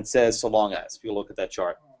is it when it says so long as, if you look at that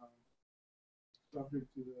chart? Subject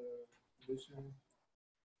to the condition.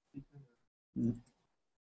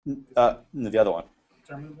 No, the other one.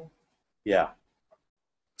 Terminable? Yeah.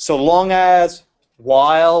 So long as,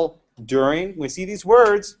 while, during, when we see these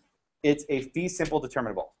words, it's a fee simple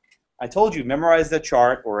determinable. I told you, memorize that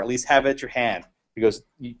chart or at least have it at your hand because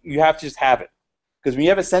you have to just have it. Because when you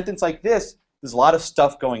have a sentence like this, there's a lot of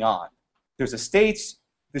stuff going on. There's estates,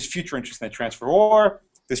 there's future interest in the transferor,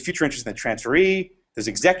 there's future interest in the transferee, there's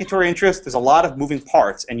executory interest, there's a lot of moving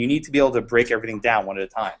parts, and you need to be able to break everything down one at a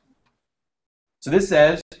time. So this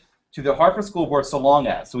says, to the Hartford School Board so long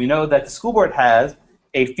as. So we know that the school board has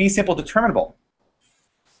a fee simple determinable.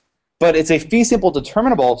 But it's a fee simple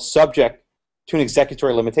determinable subject to an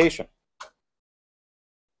executory limitation.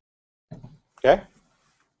 Okay?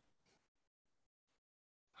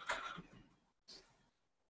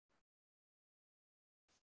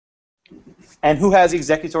 And who has the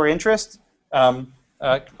executory interest?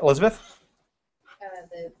 Elizabeth?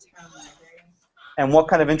 The town library. And what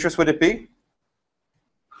kind of interest would it be?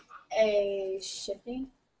 A shifting.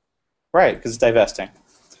 Right, because it's divesting.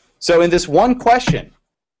 So in this one question,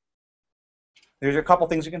 there's a couple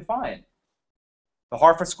things you can find. The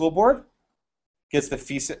Hartford School Board gets the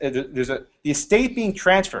fee. The estate being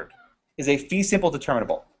transferred is a fee simple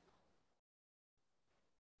determinable.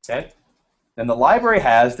 Okay. Then the library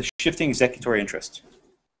has the shifting executory interest.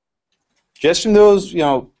 Just from those,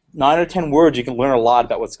 9 or 10 words, you can learn a lot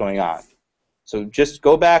about what's going on. So just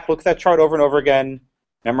go back, look at that chart over and over again,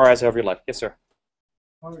 memorize however you like. Yes, sir.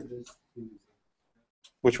 What are those two?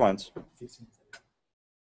 Which ones? 16.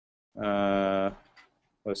 What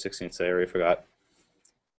was 16 say? I already forgot.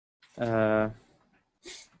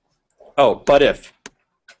 But if.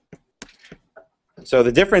 So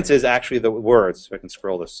the difference is actually the words. If I can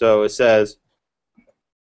scroll this. So it says,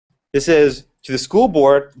 this is to the school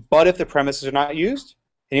board, but if the premises are not used.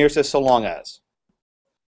 And here it says so long as.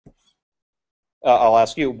 I'll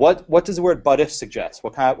ask you, what does the word but if suggest?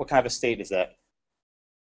 What kind of a state is that?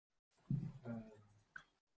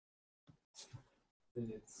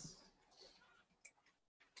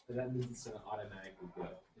 Then that means it's going to automatically go.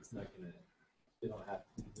 It's not going to. They don't have.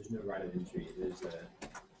 There's no right of entry. There's a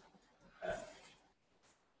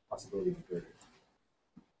possibility of murder.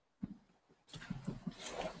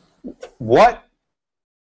 What?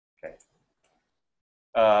 Okay.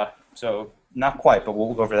 So not quite, but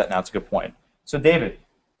we'll go over that now. It's a good point. So David,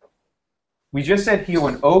 we just said here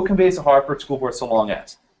when O conveys to Hartford School Board so long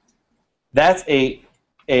as. That's a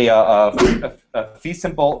fee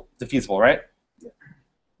simple defeasible, right? Yeah.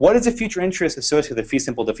 What is the future interest associated with the fee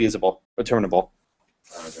simple defeasible or terminable?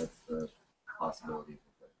 That's the possibility.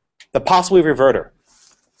 The possibility reverter.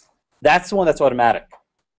 That's the one that's automatic.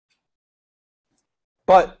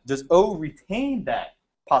 But does O retain that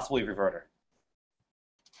possibility reverter?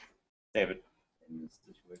 David? In this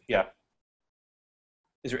situation. Yeah.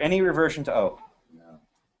 Is there any reversion to O? No.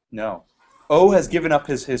 No. O has given up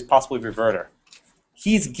his possibility reverter.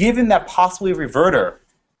 He's given that possibility reverter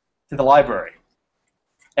to the library.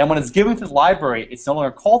 And when it's given to the library, it's no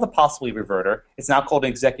longer called the possibility reverter. It's now called an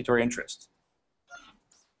executory interest.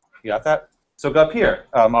 You got that? So go up here.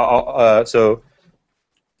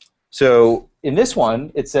 So in this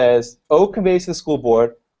one, it says O conveys to the school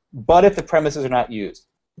board, but if the premises are not used.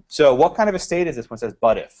 So what kind of a state is this one that says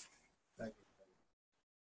but if?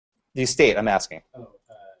 The estate, I'm asking. Oh,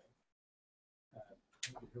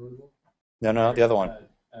 No, the other one.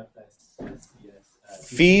 FSCS.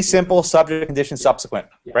 Fee simple subject condition subsequent,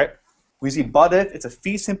 Yeah. right? We see but if, it's a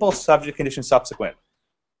fee simple subject condition subsequent.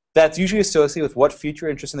 That's usually associated with what future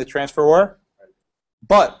interest in the transfer were.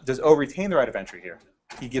 But does O retain the right of entry here?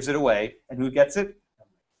 He gives it away, and who gets it?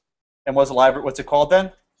 And what's the library? What's it called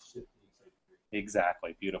then?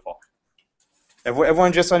 Exactly, beautiful.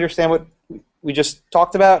 Everyone just understand what we just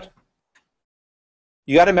talked about?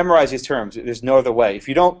 You got to memorize these terms. There's no other way.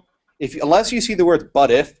 Unless you see the words but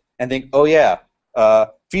if and think, oh yeah,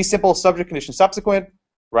 fee simple subject condition subsequent,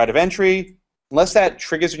 right of entry. Unless that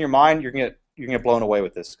triggers in your mind, you're gonna get blown away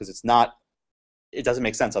with this because it doesn't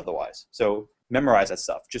make sense otherwise. So memorize that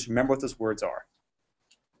stuff. Just remember what those words are.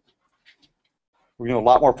 We're going to do a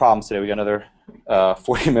lot more problems today. We got another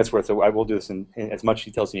 40 minutes worth, so I will do this in as much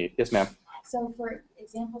detail as you need. Yes, ma'am. So for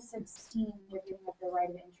example 16, they're giving up the right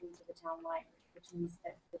of entry to the town library, which means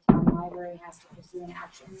that the town library has to pursue an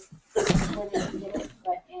action before they can get it,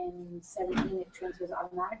 but in 17 it transfers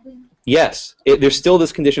automatically? Yes. There's still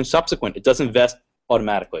this condition subsequent. It doesn't vest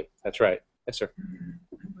automatically. That's right. Yes, sir.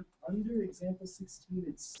 But under example 16,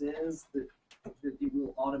 it says that it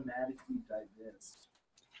will automatically divest.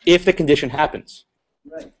 If the condition happens.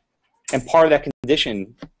 Right. And part of that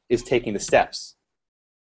condition is taking the steps.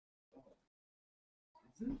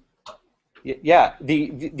 Yeah,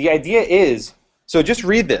 the idea is, so just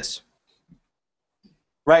read this,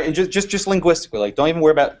 right? And just linguistically, like don't even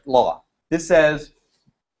worry about law. This says,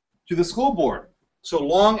 to the school board, so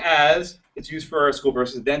long as it's used for a school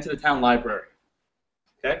versus then to the town library.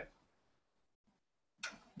 Okay?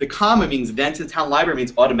 The comma means then to the town library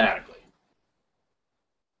means automatically.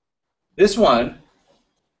 This one,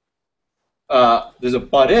 there's a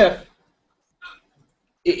but if,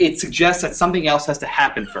 it suggests that something else has to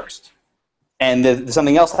happen first. And the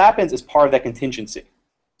something else happens is part of that contingency.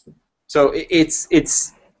 So it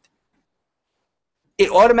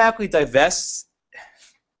automatically divests.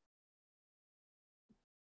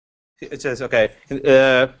 It says, okay.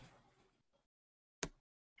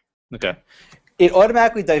 Okay. It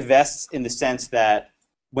automatically divests in the sense that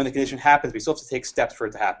when the condition happens, we still have to take steps for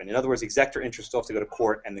it to happen. In other words, the executor interest still have to go to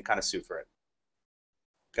court and then kind of sue for it.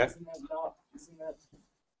 Okay.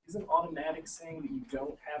 Isn't automatic saying that you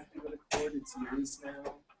don't have to go to court, it's yours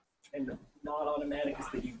now? And not automatic is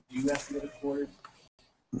that you do have to go to court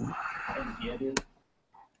and get it?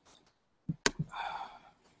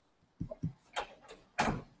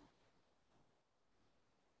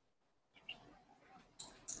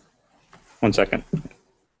 One second.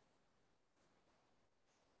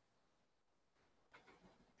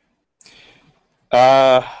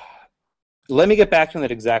 Let me get back to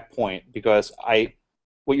that exact point because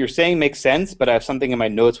what you're saying makes sense, but I have something in my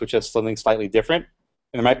notes which has something slightly different,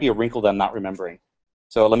 and there might be a wrinkle that I'm not remembering.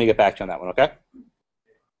 So let me get back to you on that one, okay?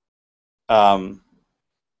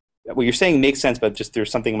 What you're saying makes sense, but just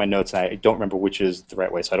there's something in my notes, and I don't remember which is the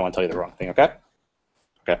right way, so I don't want to tell you the wrong thing, okay?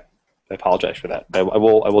 Okay. I apologize for that. I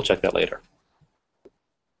will check that later.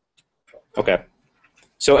 Okay.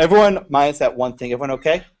 So everyone minus that one thing. Everyone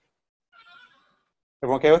okay?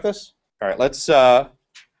 Everyone okay with this? All right. Let's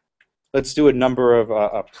do a number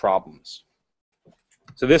of problems.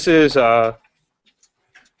 So this is okay.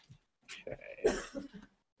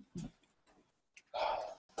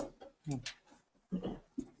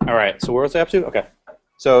 All right. So where was I up to? Okay.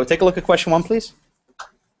 So take a look at question 1, please.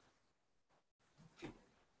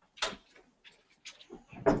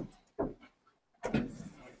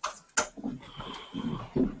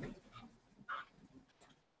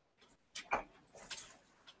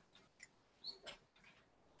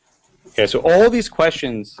 Okay, so all these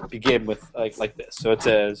questions begin with like this. So it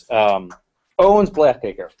says, owns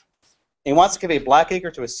Blackacre. He wants to give a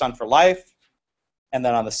Blackacre to his son for life, and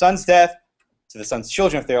then on the son's death, to the son's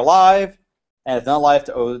children if they're alive, and if not alive,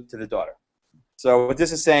 to owe to the daughter. So what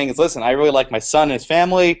this is saying is, listen, I really like my son and his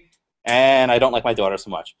family, and I don't like my daughter so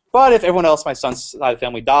much. But if everyone else, my son's side of the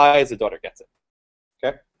family dies, the daughter gets it.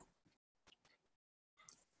 Okay?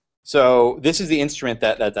 So this is the instrument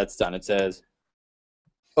that's done. It says,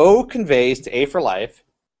 O conveys to A for life,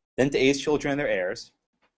 then to A's children and their heirs.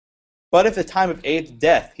 But if at the time of A's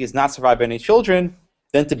death he is not survived by any children,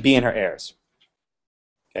 then to B and her heirs.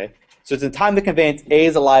 Okay? So it's in time of the conveyance, A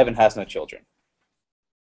is alive and has no children.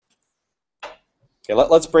 Okay,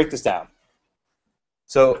 let's break this down.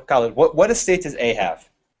 So, Khalid, what estate does A have?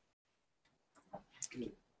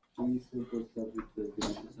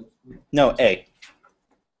 No, A.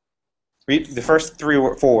 Read the first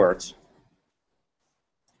 4 words.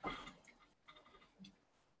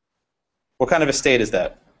 What kind of estate is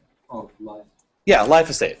that? Oh, life. Yeah, life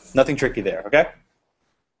estate. Nothing tricky there, okay?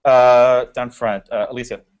 Down front,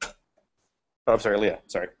 Alicia. Oh, I'm sorry, Leah,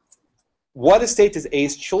 sorry. What estate does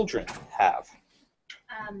A's children have?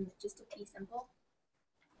 Just a fee simple.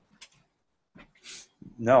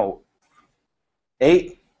 No.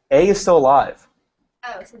 A is still alive.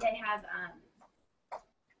 Oh, so they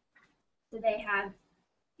have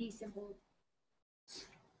fee simple.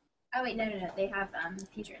 Oh wait, no. They have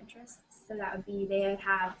future interests. So that would be they would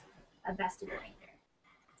have a vested remainder.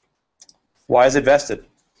 Why is it vested?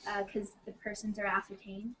 Because the persons are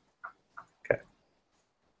ascertained. Okay.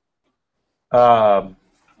 And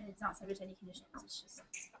it's not subject to any conditions. It's just.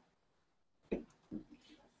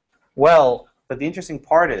 Well, but the interesting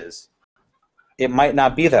part is, it might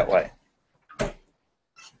not be that way.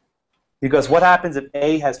 Because what happens if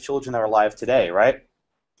A has children that are alive today, right?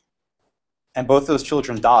 And both those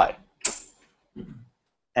children die.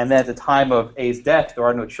 And then at the time of A's death, there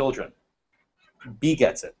are no children. B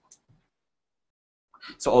gets it.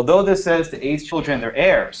 So although this says to A's children and their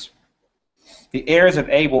heirs, the heirs of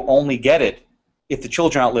A will only get it if the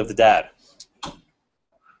children outlive the dad.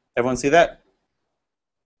 Everyone see that?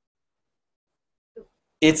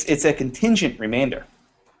 It's a contingent remainder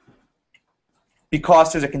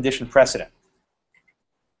because there's a condition precedent.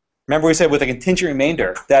 Remember we said with a contingent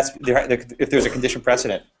remainder, that's if there's a condition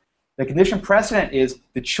precedent. The condition precedent is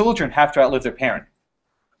the children have to outlive their parent.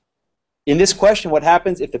 In this question, what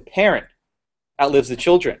happens if the parent outlives the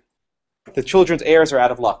children? The children's heirs are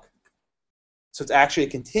out of luck. So it's actually a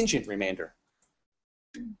contingent remainder.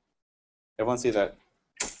 Everyone see that?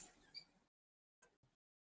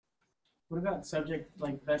 What about subject,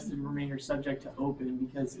 like vested remainder subject to open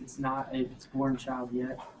because it's not a born child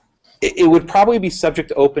yet? It would probably be subject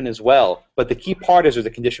to open as well, but the key part is there's a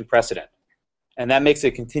condition precedent. And that makes it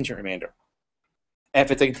a contingent remainder. And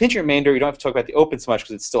if it's a contingent remainder, you don't have to talk about the open so much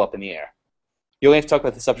because it's still up in the air. You only have to talk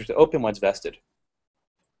about the subject to open once vested.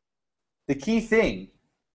 The key thing,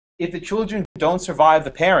 if the children don't survive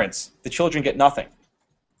the parents, the children get nothing.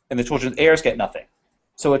 And the children's heirs get nothing.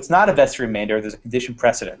 So it's not a vested remainder, there's a condition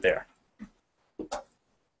precedent there.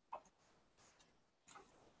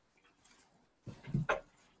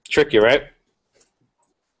 Tricky, right?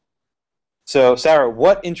 So, Sarah,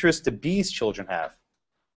 what interest do B's children have?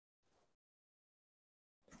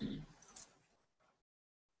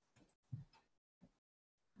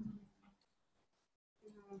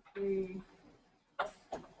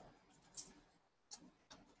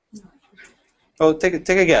 Oh, take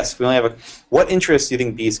a guess. We only have a. What interests do you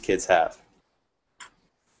think B's kids have?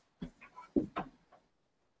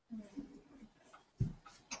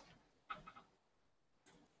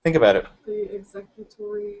 Think about it. The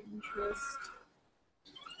executory interest.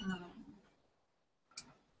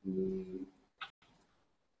 The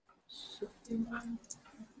shifting one.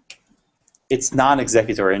 It's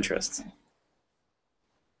non-executory interest.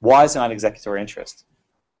 Why is it non-executory interest?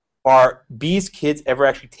 Are B's kids ever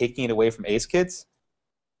actually taking it away from A's kids?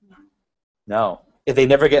 No. If they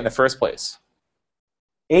never get it in the first place.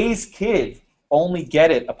 A's kids only get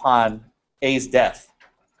it upon A's death.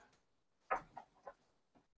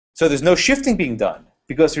 So there's no shifting being done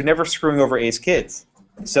because they're never screwing over A's kids.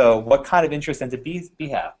 So what kind of interest then did B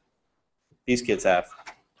have? These kids have.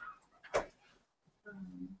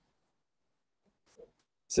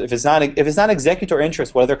 So if it's not executor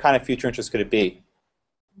interest, what other kind of future interest could it be?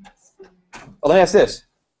 Well, let me ask this: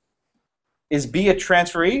 is B a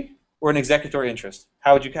transferee or an executory interest?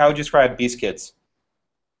 How would you describe B's kids?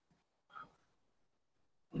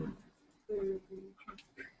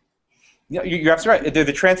 You're absolutely right. They're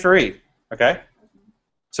the transferee. Okay.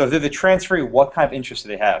 So if they're the transferee, what kind of interest do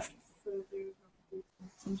they have?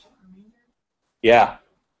 Yeah.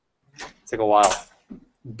 Take a while.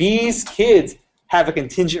 B's kids have a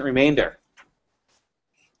contingent remainder.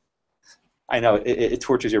 I know, it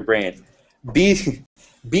tortures your brain.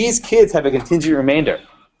 B's kids have a contingent remainder.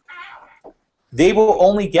 They will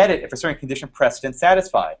only get it if a certain condition precedent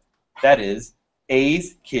satisfied. That is,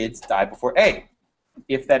 A's kids die before A.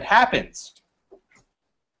 If that happens,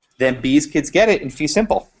 then B's kids get it in fee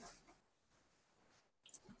simple.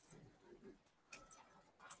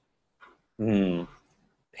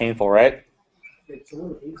 Painful, right? Wait, so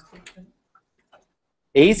what are A's kids then?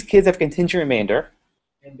 A's kids have contingent remainder.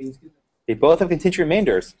 And B's kids? They both have contingent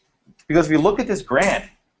remainders. Because if you look at this grant,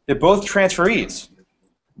 they're both transferees.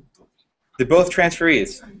 They're both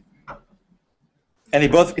transferees. And they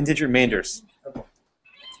both have contingent remainders.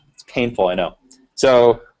 It's painful, I know.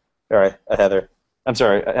 So, all right, Heather. I'm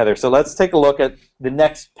sorry, Heather. So let's take a look at the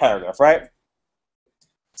next paragraph, right?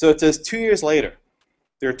 So it says 2 years later,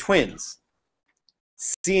 they're twins,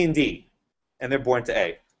 C and D, and they're born to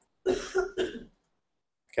A.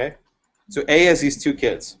 Okay? So A has these two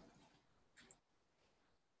kids.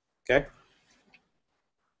 Okay?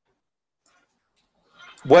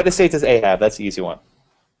 What estate does A have? That's the easy one.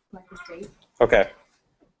 Like estate. Okay.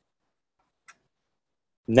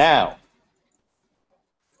 Now,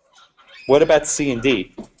 what about C and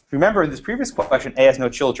D? Remember, in this previous question, A has no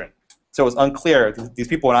children. So it was unclear. These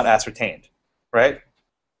people were not ascertained. Right?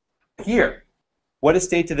 Here, what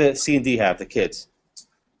estate do the C and D have, the kids?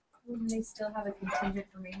 Wouldn't they still have a contingent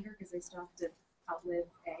remainder because they still have to outlive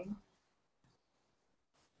A?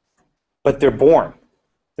 But they're born.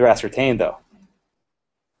 They're ascertained, though.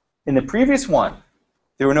 In the previous one,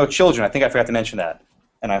 there were no children. I think I forgot to mention that.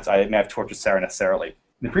 And I may have tortured Sarah necessarily.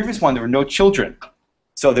 In the previous one, there were no children.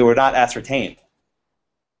 So they were not ascertained.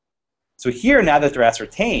 So here, now that they're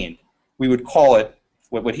ascertained, we would call it,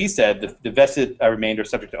 what he said, the vested remainder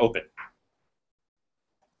subject to open.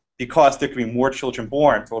 Because there could be more children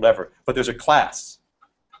born or whatever. But there's a class.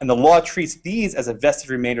 And the law treats these as a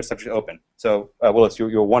vested remainder subject to open. So, Willis,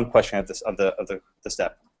 you're one question of the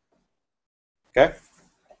step. Okay?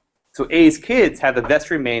 So A's kids have the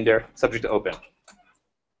vested remainder subject to open.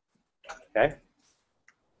 Okay?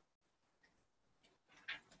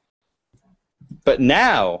 But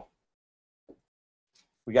now,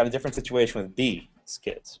 we got a different situation with B's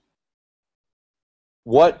kids.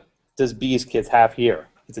 What does B's kids have here?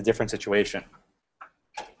 It's a different situation.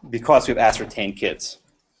 Because we have ascertained kids.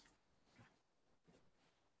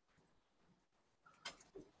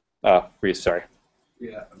 Oh, Reese, sorry.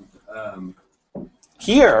 Yeah.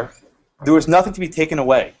 Here, there was nothing to be taken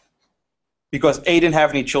away because A didn't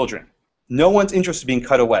have any children. No one's interest is being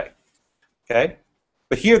cut away. Okay?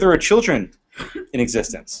 But here there are children in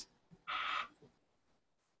existence.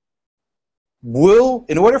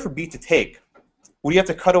 In order for B to take, would you have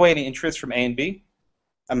to cut away any interest from A and B?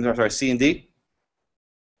 I'm sorry, C and D?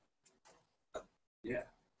 Yeah.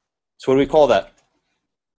 So what do we call that?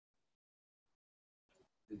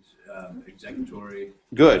 It's executory.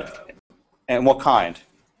 Good. And what kind?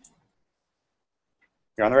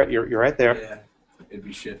 You're on the right. You're right there. Yeah. It'd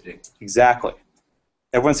be shifting. Exactly.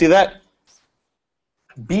 Everyone see that?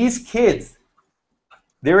 B's kids,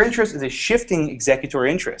 their interest is a shifting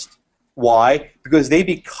executory interest. Why? Because they'd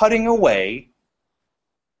be cutting away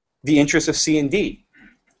the interest of C and D.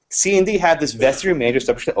 C and D have this vested remainder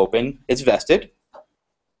subject to open. It's vested.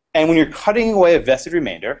 And when you're cutting away a vested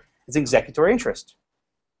remainder, it's executory interest.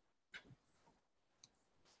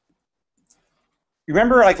 You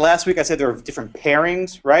remember, like last week, I said there are different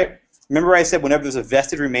pairings, right? Remember I said whenever there's a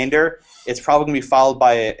vested remainder, it's probably going to be followed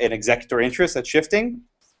by an executory interest that's shifting?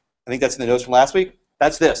 I think that's in the notes from last week.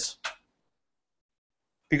 That's this.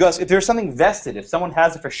 Because if there's something vested, if someone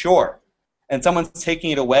has it for sure, and someone's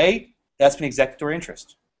taking it away, that's an executory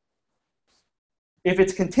interest. If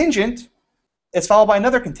it's contingent, it's followed by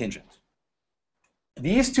another contingent.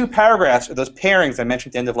 These two paragraphs are those pairings I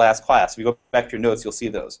mentioned at the end of last class. If you go back to your notes, you'll see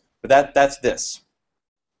those. But that's this.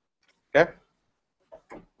 Okay?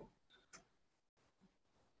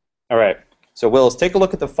 All right. So Willis, take a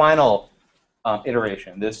look at the final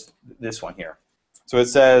iteration, this one here. So it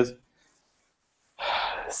says,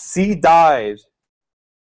 C dies.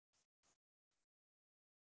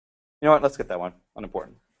 You know what? Let's get that one.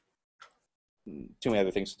 Unimportant. Too many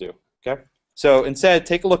other things to do. Okay? So instead,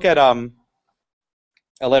 take a look at a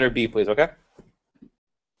letter B, please, okay?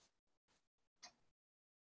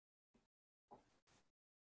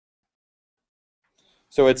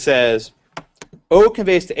 So it says, O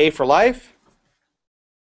conveys to A for life,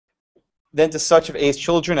 then to such of A's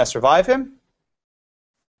children as survive him,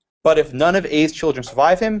 but if none of A's children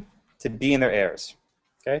survive him, to B and their heirs.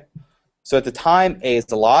 Okay? So at the time, A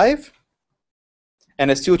is alive,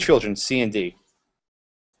 and has two children, C and D.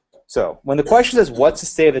 So when the question says, what's the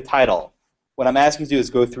state of the title, what I'm asking you to do is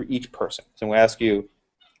go through each person. So I'm going to ask you,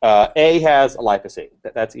 A has a life estate.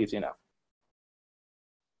 That's easy enough.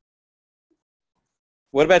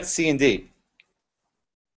 What about C and D?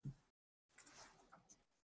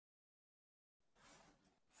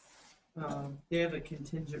 They have a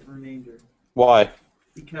contingent remainder Why?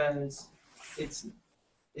 because it's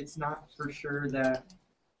not for sure that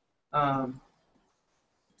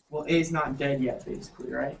well, A's not dead yet,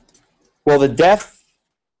 basically, right? Well, the death.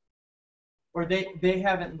 Or they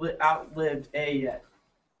haven't outlived A yet.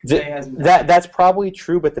 A hasn't died. That's probably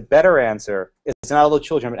true, but the better answer is not all the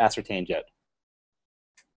children have been ascertained yet.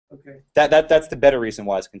 Okay. That's the better reason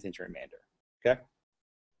why it's contingent remainder. Okay.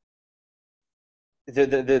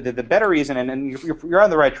 The better reason, and you're on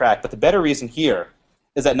the right track, but the better reason here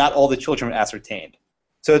is that not all the children have been ascertained.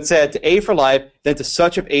 So it said to A for life, then to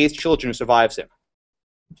such of A's children who survives him.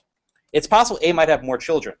 It's possible A might have more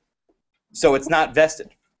children, so it's not vested.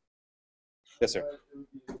 Yes, sir.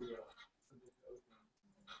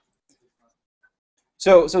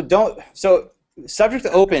 So subject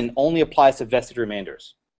to open only applies to vested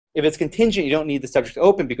remainders. If it's contingent, you don't need the subject to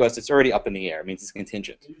open because it's already up in the air. It means it's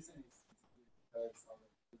contingent. It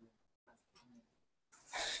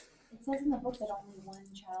says in the book that only one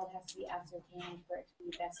child has to be ascertained for it to be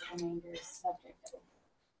vested remainder subject to open.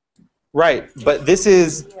 Right, but this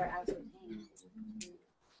is. We are ascertained.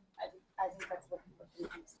 I think that's what it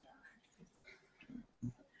means.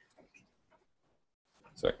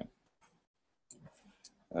 Second.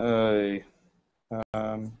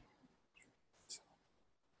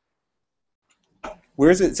 Where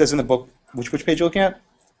is it? It says in the book. Which page are you looking at?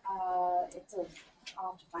 It's a.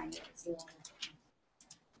 I'll have to find it. So.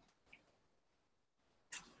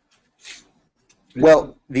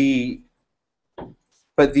 Well,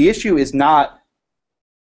 but the issue is not.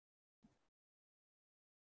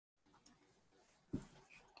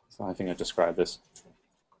 So I think I described this.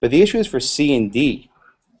 But the issue is for C and D.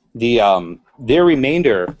 Their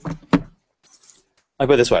remainder. I'll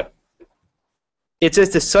put it this way. It says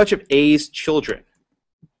to such of A's children,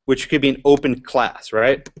 which could be an open class,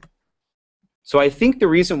 right? So I think the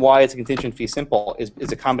reason why it's a contingent fee simple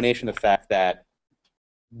is a combination of the fact that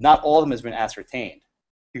not all of them has been ascertained,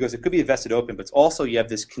 because it could be a vested open, but it's also you have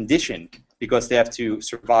this condition because they have to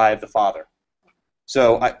survive the father.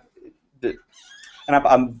 So this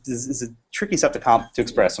is a tricky stuff to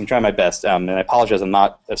express. I'm trying my best, and I apologize. I'm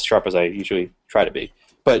not as sharp as I usually try to be.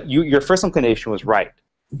 But your first inclination was right.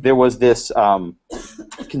 There was this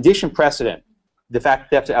condition precedent, the fact that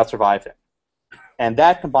they have to outsurvive him, and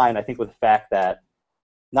that combined, I think, with the fact that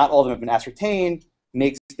not all of them have been ascertained,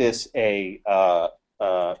 makes this a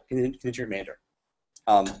contingent remainder.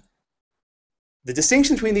 The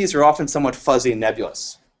distinctions between these are often somewhat fuzzy and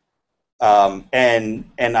nebulous, and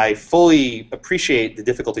I fully appreciate the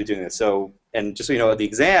difficulty of doing this. So, and just so you know, at the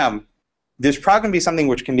exam, there's probably going to be something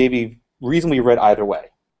which can maybe reasonably read either way.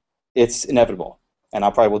 It's inevitable, and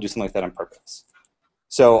I'll probably will do something like that on purpose.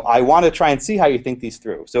 So I want to try and see how you think these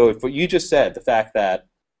through. So if what you just said, the fact that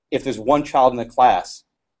if there's one child in the class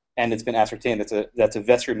and it's been ascertained that's a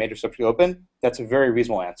vested remainder subject to open, that's a very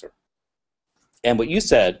reasonable answer. And what you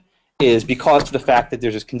said is because of the fact that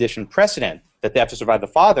there's this condition precedent that they have to survive the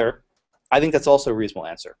father, I think that's also a reasonable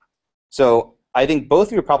answer. So I think both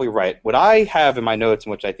of you are probably right. What I have in my notes,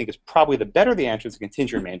 and which I think is probably the better the answer, is a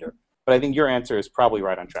contingent remainder. But I think your answer is probably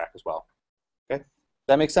right on track as well. Okay? Does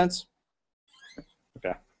that make sense?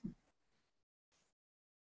 Okay.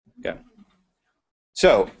 Okay.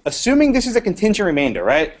 So, assuming this is a contingent remainder,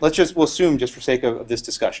 right? We'll assume just for sake of this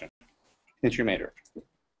discussion. Contingent remainder.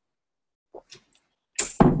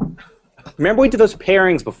 Remember we did those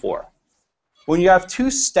pairings before. When you have two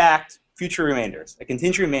stacked future remainders, a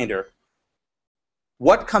contingent remainder,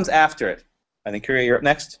 what comes after it? I think, Kyria, you're up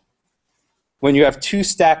next. When you have two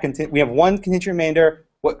stacked, we have one contingent remainder,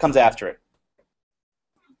 what comes after it?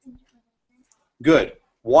 Good.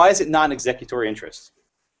 Why is it not an executory interest?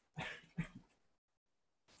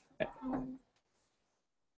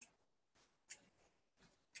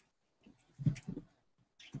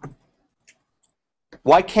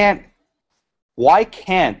 Why can't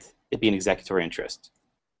it be an executory interest?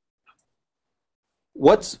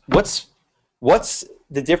 What's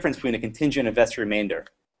the difference between a contingent and vested remainder?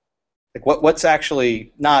 Like what's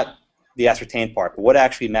actually not the ascertained part, but what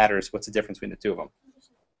actually matters? What's the difference between the two of them?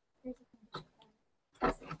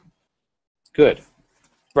 Good.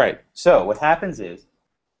 Right. So what happens is,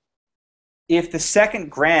 if the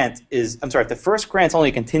if the first grant's only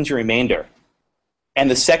a contingent remainder, and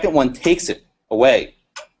the second one takes it away,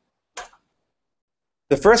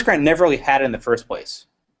 the first grant never really had it in the first place.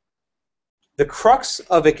 The crux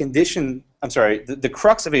of a condition, the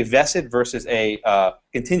crux of a vested versus a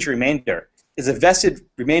contingent remainder is a vested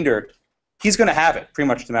remainder, he's going to have it pretty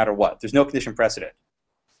much no matter what. There's no condition precedent.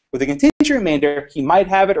 With a contingent remainder, he might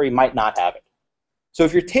have it or he might not have it. So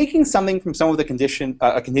if you're taking something from someone with a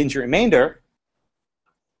contingent remainder,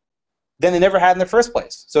 then they never had it in the first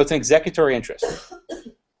place. So it's an executory interest.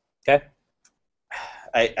 Okay?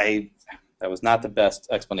 That was not the best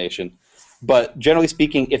explanation. But generally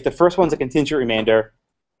speaking, if the first one's a contingent remainder,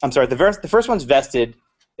 the first one's vested,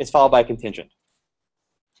 it's followed by a contingent.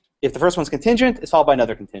 If the first one's contingent, it's followed by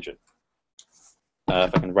another contingent.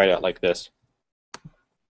 If I can write it out like this.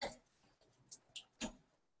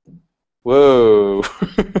 Whoa.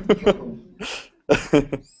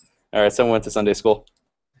 All right, someone went to Sunday school.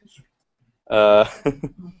 Okay,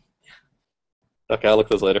 I'll look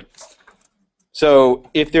at those later. So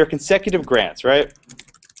if they're consecutive grants, right?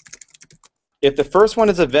 If the first one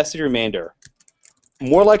is a vested remainder,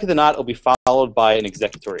 more likely than not, it'll be followed by an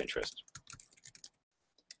executory interest.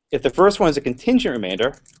 If the first one is a contingent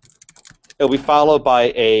remainder, it'll be followed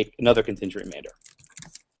by another contingent remainder.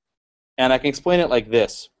 And I can explain it like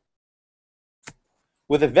this.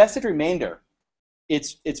 With a vested remainder,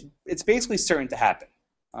 it's basically certain to happen.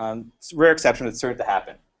 It's a rare exception, it's certain to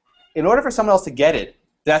happen. In order for someone else to get it,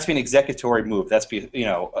 there has to be an executory move. That's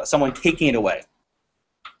someone taking it away.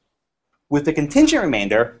 With the contingent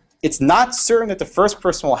remainder, it's not certain that the first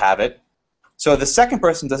person will have it, so the second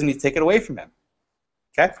person doesn't need to take it away from him.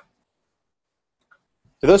 Okay?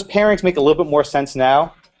 Do those pairings make a little bit more sense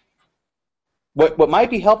now? What might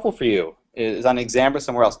be helpful for you is on an exam or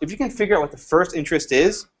somewhere else. If you can figure out what the first interest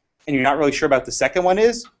is, and you're not really sure about the second one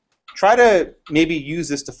is, try to maybe use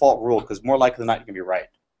this default rule, because more likely than not, you're going to be right.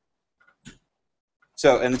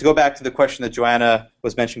 So, and to go back to the question that Joanna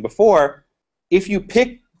was mentioning before, if you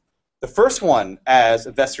pick the first one as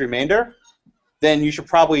a vested remainder, then you should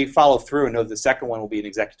probably follow through and know that the second one will be an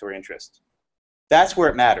executory interest. That's where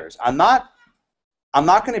it matters. I'm not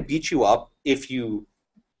going to beat you up if you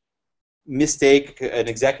mistake an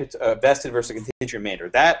vested versus a contingent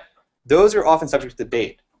remainder. Those are often subject to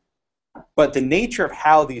debate. But the nature of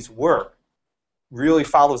how these work really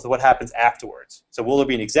follows what happens afterwards. So will there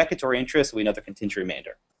be an executory interest? Will be another contingent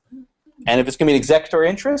remainder? And if it's going to be an executory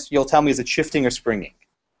interest, you'll tell me is it shifting or springing?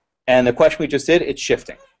 And the question we just did, it's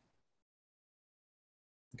shifting.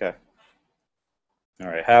 Okay. All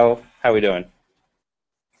right. How are we doing?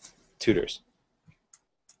 Tutors.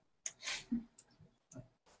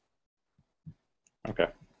 Okay.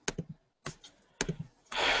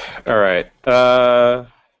 All right.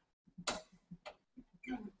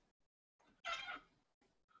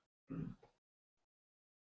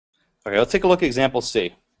 Okay, let's take a look at example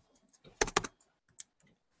C.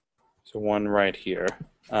 So one right here.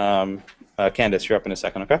 Candace, you're up in a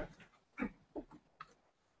second, okay?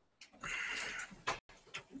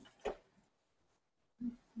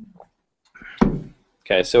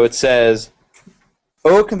 Okay, so it says,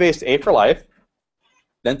 O conveys to A for life,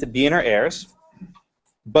 then to B and her heirs,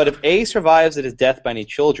 but if A survives at his death by any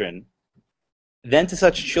children, then to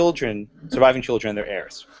such children, surviving children and their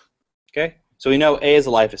heirs. Okay? So we know A is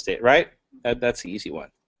a life estate, right? That's the easy one.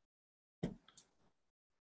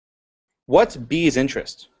 What's B's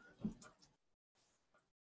interest?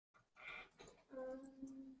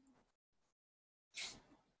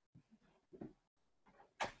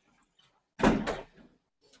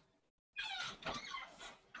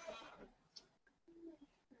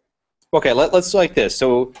 Okay, let's do like this.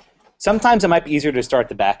 So sometimes it might be easier to start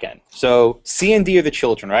the back end. So C and D are the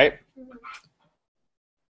children, right?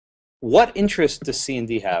 What interest does C and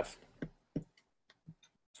D have?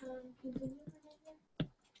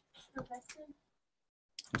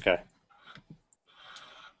 Okay.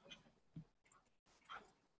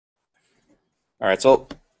 All right, so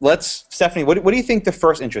let's, Stephanie, what do you think the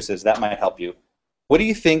first interest is? That might help you. What do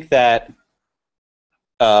you think that,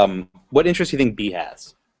 what interest do you think B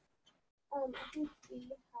has? I think B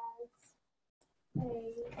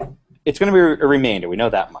has a, It's going to be a remainder. We know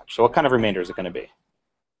that much. So what kind of remainder is it going to be?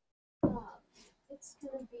 it's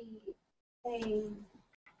going to be a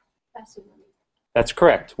vested remainder That's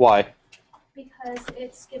correct. Why? because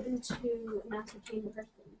it's given to an ascertained person.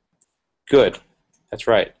 Good. That's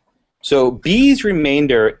right. So B's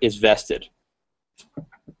remainder is vested.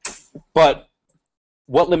 But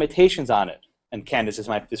what limitations on it? And Candace,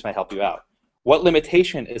 this might help you out. What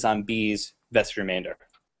limitation is on B's vested remainder?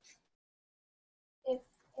 If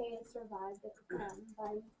A is survived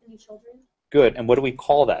by any children, Good. And what do we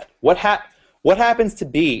call that? What happens to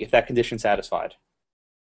B if that condition is satisfied?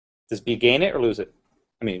 Does B gain it or lose it?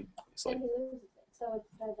 I mean, then he loses it. So it's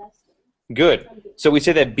divested. good. From B. So we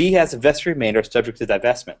say that B has a vested remainder subject to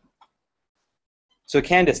divestment. So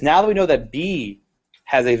Candace, now that we know that B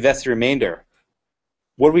has a vested remainder,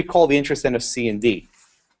 what do we call the interest then of C and D?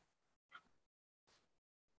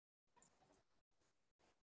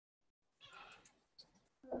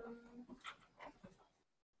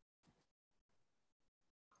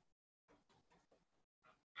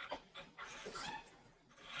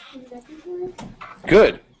 Executory?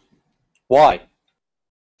 Good. Why?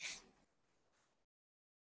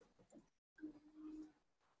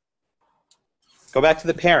 Go back to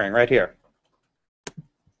the pairing right here.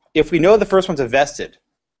 If we know the first one's a vested,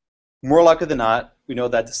 more likely than not, we know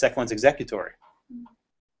that the second one's executory.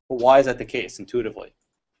 But why is that the case intuitively?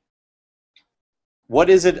 What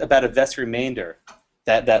is it about a vested remainder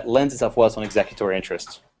that lends itself well to an executory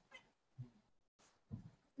interest?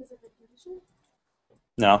 Is it the condition?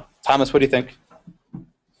 No. Thomas, what do you think?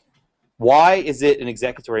 Why is it an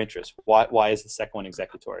executory interest? Why is the second one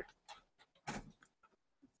executory?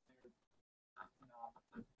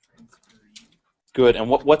 Good. And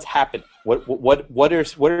what's happened? What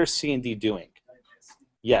are C and D doing?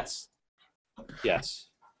 Yes. Yes.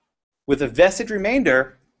 With a vested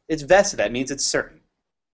remainder, it's vested. That means it's certain.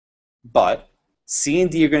 But C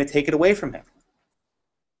and D are going to take it away from him.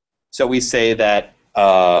 So we say that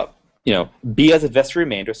B has a vested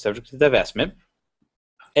remainder subject to divestment,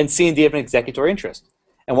 and C and D have an executory interest.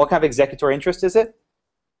 And what kind of executory interest is it?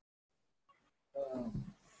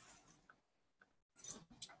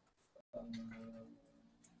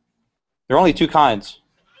 There are only two kinds: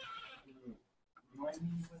 Remind me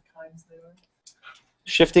what kinds they are?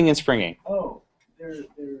 shifting and springing. Oh, they're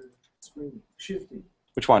springing, shifting,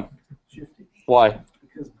 Which one? shifting. Why?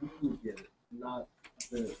 Because B would get it, not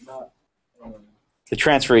The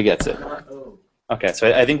transferee gets it. not O. Okay, so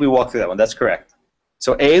I think we walked through that one. That's correct.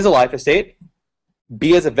 So A is a life estate,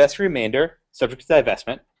 B is a vested remainder subject to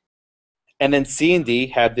divestment, and then C and D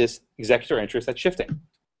have this executor interest that's shifting.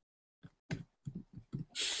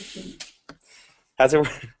 How's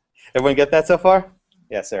everyone get that so far?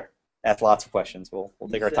 Yes, sir. Ask lots of questions. We'll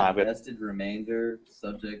take our time. But Vested remainder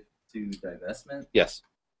subject to divestment. yes.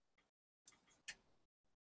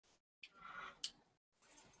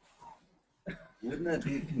 Wouldn't that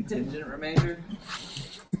be a contingent remainder?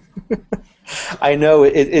 I know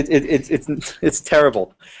it's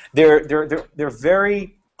terrible. They're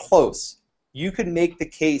very close. You could make the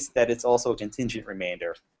case that it's also a contingent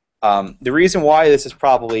remainder. The reason why this is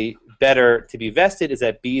probably better to be vested is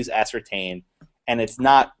that B is ascertained, and it's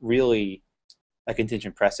not really a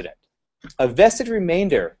contingent precedent. A vested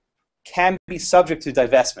remainder can be subject to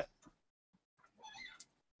divestment.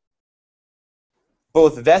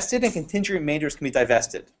 Both vested and contingent remainders can be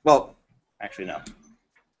divested. Well, actually, no.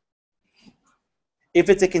 If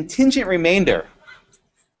it's a contingent remainder,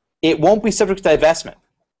 it won't be subject to divestment.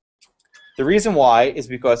 The reason why is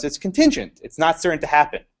because it's contingent. It's not certain to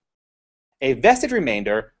happen. A vested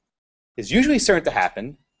remainder is usually certain to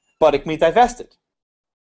happen, but it can be divested.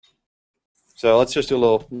 So let's just do a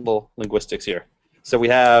little linguistics here. So we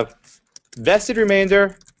have vested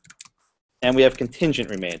remainder, and we have contingent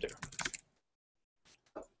remainder.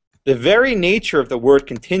 The very nature of the word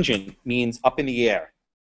contingent means up in the air.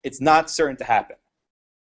 It's not certain to happen.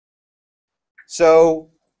 So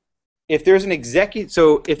if there's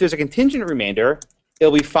a contingent remainder,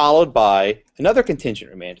 it'll be followed by another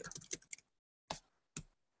contingent remainder,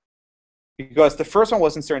 because the first one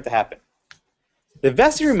wasn't certain to happen. The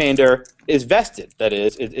vested remainder is vested. That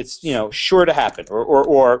is, it's sure to happen,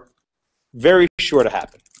 or very sure to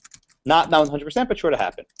happen. Not 100%, but sure to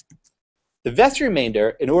happen. The vested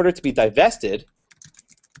remainder, in order to be divested,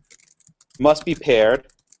 must be paired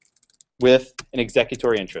with an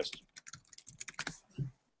executory interest.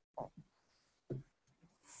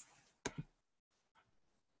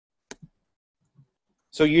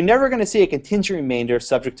 So you're never going to see a contingent remainder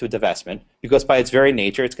subject to a divestment, because by its very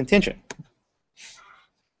nature, it's contingent.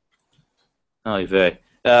 Oh, vey.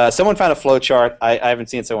 Someone found a flow chart. I haven't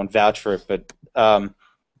seen someone vouch for it, but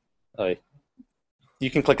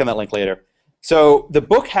you can click on that link later. So the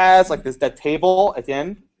book has like that table at the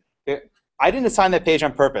end. I didn't assign that page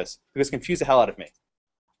on purpose because it confused the hell out of me.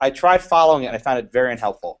 I tried following it, and I found it very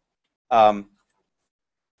unhelpful.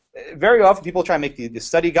 Very often, people try and make the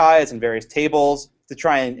study guides and various tables to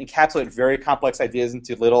try and encapsulate very complex ideas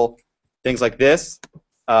into little things like this.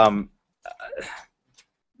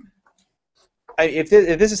 If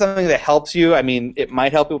this is something that helps you, I mean, it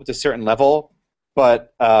might help you to a certain level,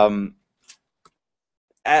 but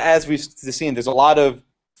as we've seen, there's a lot of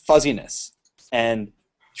fuzziness, and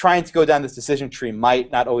trying to go down this decision tree might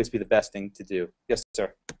not always be the best thing to do. Yes,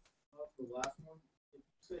 sir? The last one, if you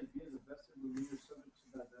say B is a vested remainder subject to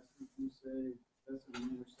divestment, you say vested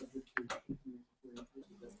remainder subject to...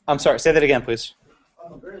 I'm sorry, say that again, please.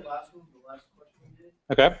 On the very last one, the last question you did,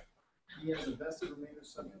 Okay. he has a vested remainder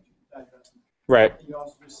subject to divestment. Right. You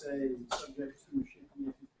also just say subject to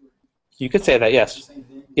shifting. You could say that, yes.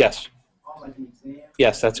 Yes. On like an exam.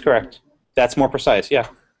 Yes, that's correct. That's more precise, yeah.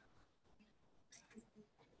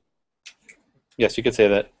 Yes, you could say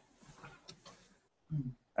that.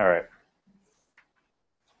 All right.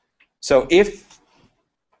 So if...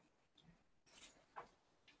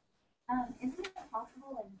 Isn't it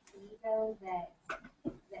possible in B, though, that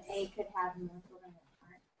the A could have more children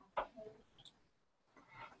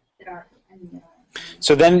than current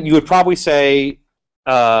So then you would probably say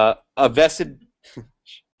a vested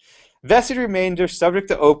remainder subject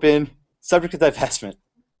to open, subject to divestment.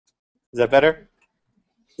 Is that better?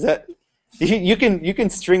 Is that you can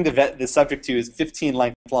string the subject to is 15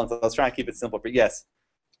 length long. So I was trying to keep it simple, but yes,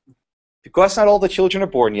 because not all the children are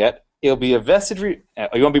born yet, it'll be a vested. You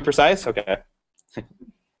want to be precise? Okay.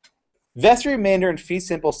 Vested remainder in fee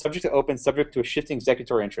simple, subject to open, subject to a shifting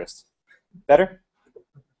executory interest. Better?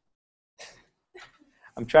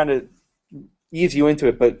 I'm trying to ease you into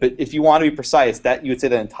it, but if you want to be precise, that you would say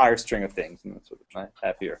the entire string of things, and that's what I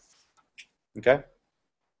have here. Okay?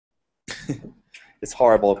 It's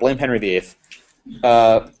horrible. Blame Henry VIII.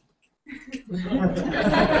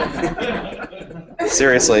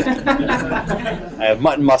 Seriously. I have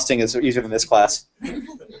mutton musting is easier than this class.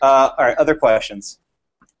 All right, other questions?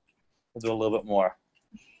 We'll do a little bit more.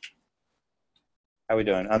 How are we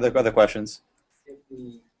doing? Other questions?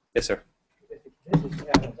 Yes, sir. Contingency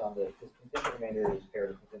happens on the contingent remainder is paired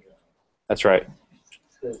with contingent remainder. That's right.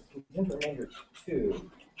 Does contingent remainder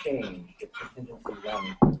 2 change if contingency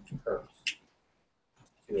 1 occurs?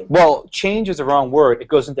 Well, change is the wrong word. It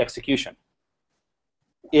goes into execution.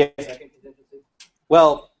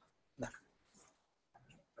 Well,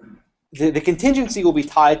 the contingency will be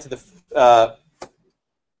tied to the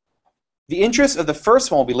interest of the first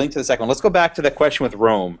one will be linked to the second one. Let's go back to that question with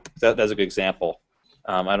Rome. That's a good example.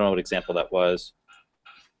 I don't know what example that was.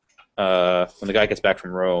 When the guy gets back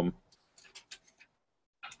from Rome.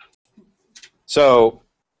 So,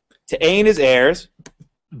 to A and his heirs,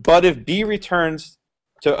 but if B returns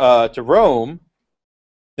to Rome,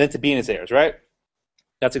 then to B and his heirs, right?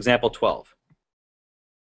 That's example 12.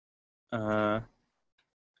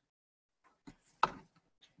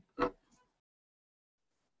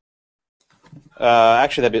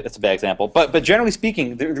 Actually, that's a bad example. But generally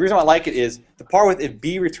speaking, the reason I like it is the part with if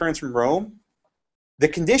B returns from Rome, the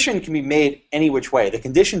condition can be made any which way. The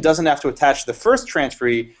condition doesn't have to attach to the first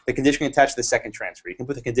transferee. The condition can attach to the second transferee. You can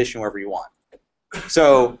put the condition wherever you want.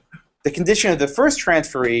 So the condition of the first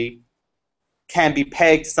transferee can be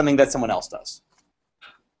pegged to something that someone else does.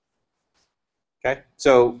 Okay?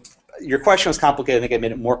 So your question was complicated. I think I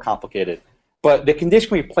made it more complicated. But the condition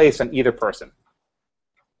can be placed on either person.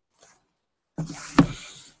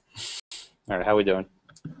 All right, how are we doing?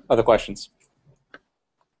 Other questions?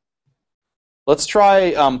 Let's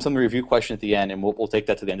try some of the review questions at the end, and we'll take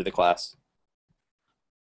that to the end of the class.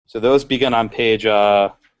 So those begin on page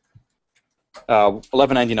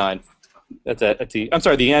 1199. That's at the. I'm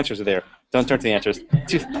sorry, the answers are there. Don't turn to the answers.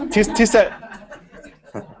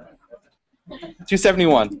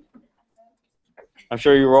 271. I'm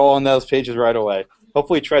sure you were all on those pages right away.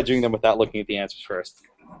 Hopefully, try doing them without looking at the answers first.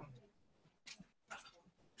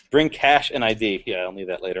 Bring cash and ID. Yeah, I'll need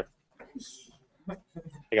that later.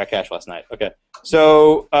 I got cash last night. Okay.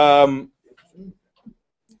 So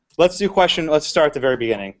let's do question. Let's start at the very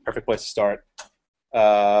beginning. Perfect place to start.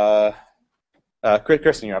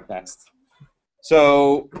 Kristen, you're up next.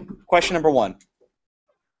 So question number 1.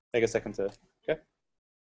 Take a second to. Okay.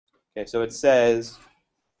 Okay. So it says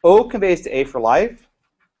O conveys to A for life,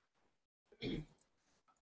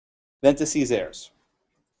 then to C's heirs.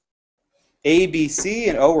 A, B, C,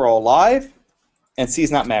 and O are all alive, and C is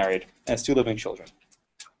not married, and has 2 living children.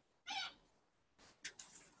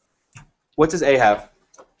 What does A have?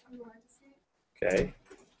 Okay.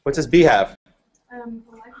 What does B have? A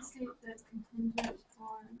life estate that's contingent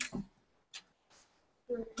on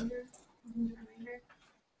the remainder, contingent remainder.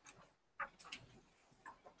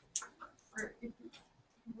 Or if he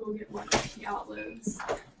will get one if he outlives.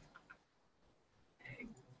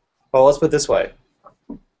 Well, let's put it this way.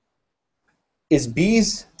 Does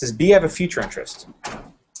B have a future interest?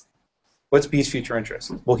 What's B's future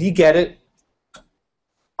interest? Will he get it?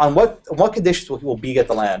 On what conditions will B get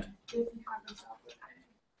the land? If he happens to outlive it.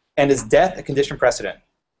 And is death a condition precedent?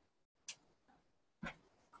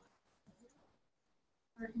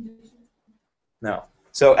 Or condition. No.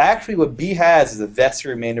 So actually what B has is a vested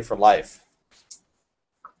remainder for life.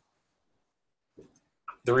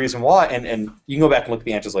 The reason why, and you can go back and look at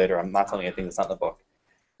the answers later. I'm not telling you anything that's not in the book.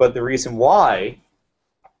 But the reason why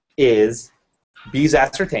is B's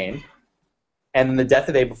ascertained, and then the death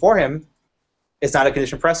of A before him is not a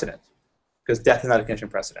condition precedent, because death is not a condition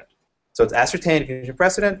precedent. So it's ascertained, condition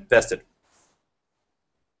precedent, vested.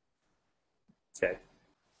 Okay.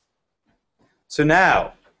 So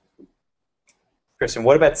now, Kristen,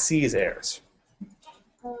 what about C's heirs?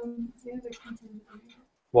 He has a contingent remainder.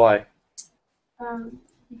 Why?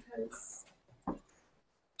 Because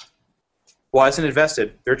Why isn't it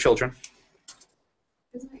vested? They're children.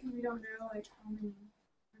 isn't it we don't know like how many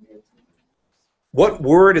remainder. What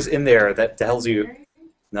word is in there that tells you?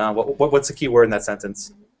 No. What's the key word in that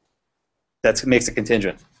sentence? That makes it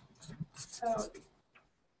contingent. Oh,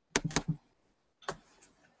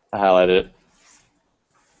 I highlighted it.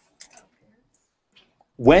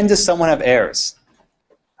 When does someone have heirs?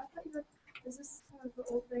 I thought you were, is this kind of the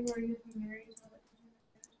old thing where you have to be married as well?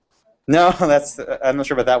 No, I'm not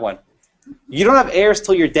sure about that one. You don't have heirs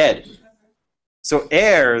till you're dead. So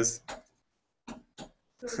heirs. So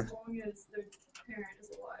as long as the parent is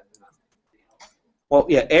alive, they're not anything else. Well,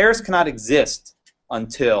 yeah, heirs cannot exist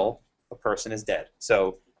until a person is dead.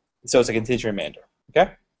 So it's a contingent remainder.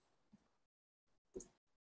 Okay.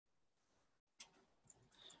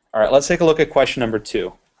 All right. Let's take a look at question number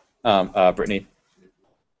 2, Brittany.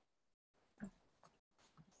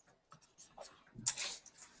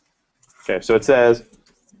 Okay, so it says,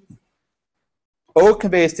 O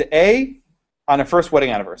conveys to A on her first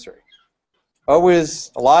wedding anniversary. O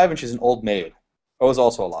is alive and she's an old maid. O is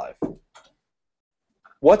also alive.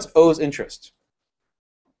 What's O's interest?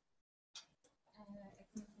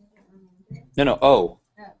 No, O.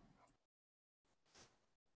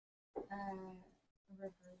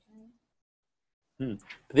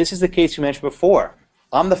 This is the case you mentioned before.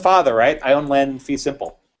 I'm the father, right? I own land in fee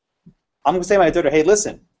simple. I'm going to say to my daughter, hey,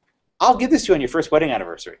 listen, I'll give this to you on your first wedding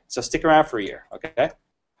anniversary, so stick around for a year, okay?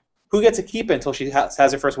 Who gets to keep it until she has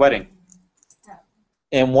her first wedding?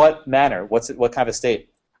 In what manner? What kind of estate?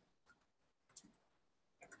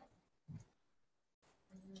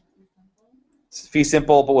 It's fee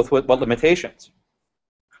simple, but with what limitations?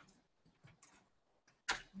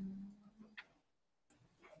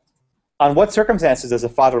 On what circumstances does a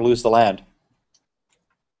father lose the land?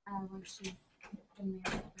 When she's been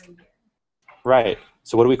married for a year. Right.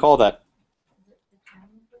 So what do we call that?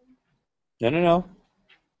 No.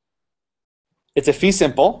 It's a fee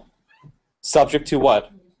simple, subject to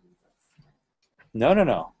what?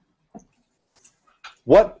 No.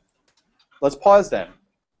 What? Let's pause then.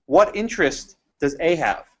 What interest does A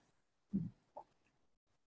have?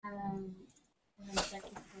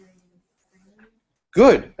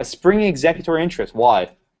 Good. A springy executory interest. Why?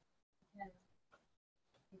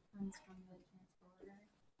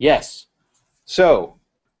 Yes. So,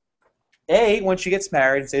 A, when she gets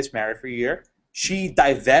married and stays married for a year, she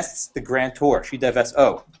divests the grantor. She divests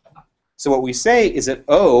O. So what we say is that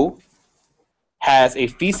O has a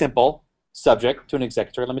fee simple subject to an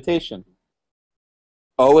executory limitation.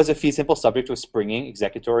 O is a fee simple subject to a springing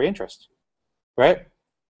executory interest. Right?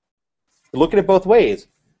 Look at it both ways.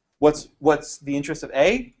 What's the interest of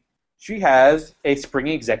A? She has a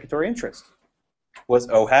springing executory interest. What does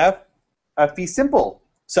O have? A fee simple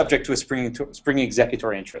subject to a springing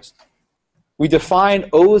executory interest. We define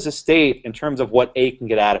O's estate in terms of what A can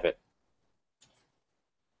get out of it.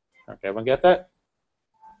 Okay, everyone get that?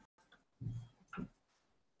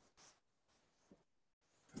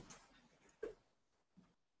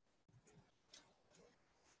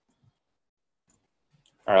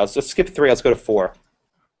 All right, let's just skip 3. Let's go to 4.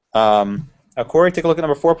 Corey, take a look at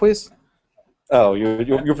number 4, please. Oh,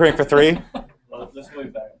 you're praying for 3? Well, let's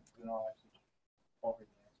move back. We don't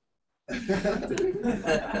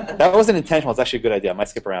That wasn't intentional. It's actually a good idea. I might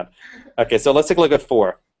skip around. Okay, so let's take a look at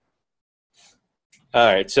 4. All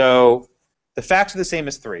right, so the facts are the same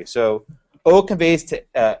as 3. So O conveys to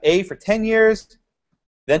A for 10 years,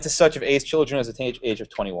 then to such of A's children as attain age of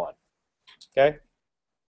 21. Okay?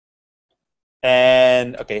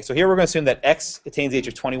 And, okay, so here we're going to assume that X attains the age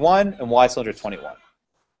of 21 and Y children are 21.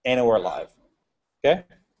 And we're alive. Okay?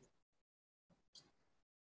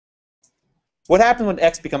 What happens when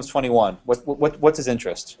X becomes 21? What's his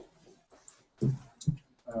interest?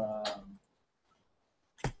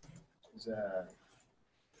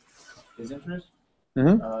 His interest?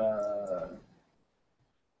 Mm-hmm.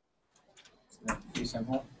 Fee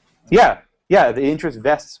simple. Yeah, the interest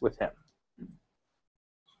vests with him.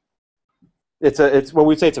 It's what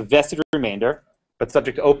we say it's a vested remainder, but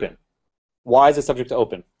subject to open. Why is it subject to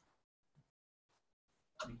open?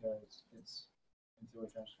 Because it's until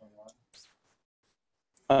it turns 21.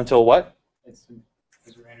 Until what? His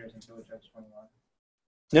remainder is until it turns 21.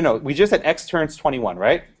 No, we just said X turns 21,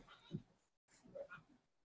 right?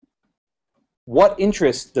 What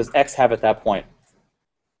interest does X have at that point?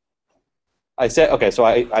 I said, okay, so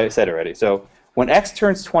I said already. So when X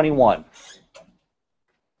turns 21,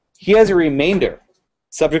 he has a remainder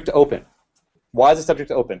subject to open. Why is it subject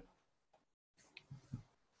to open?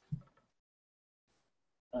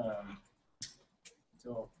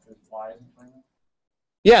 Until his Y isn't 21?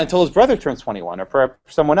 Yeah, until his brother turns 21 or for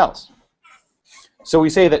someone else. So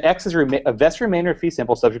we say that X is a vested remainder fee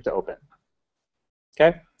simple subject to open.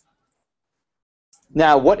 Okay?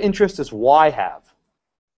 Now, what interest does Y have?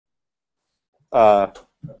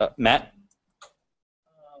 Matt?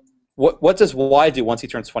 What does Y do once he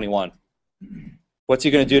turns 21? What's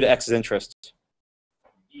he going to do to X's interest?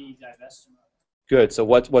 He divests him of it. Good. So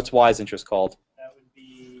what's Y's interest called? That would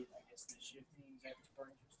be, I guess, the shifting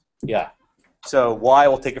executory interest. Yeah. So Y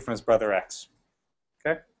will take it from his brother X.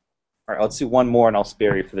 Okay? All right, let's do one more, and I'll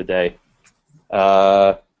spare you for the day.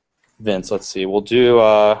 Vince, let's see. We'll do...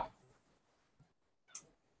 okay,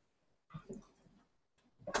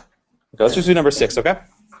 let's just do number 6, okay?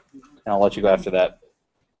 And I'll let you go after that.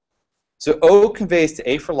 So O conveys to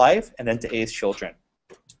A for life, and then to A's children.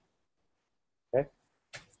 Okay?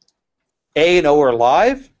 A and O are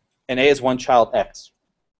alive, and A is one child X.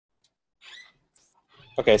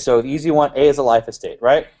 Okay, so the easy one, A is a life estate,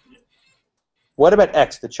 right? What about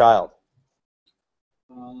X, the child?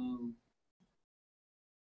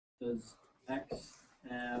 Does X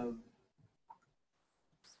have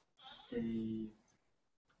a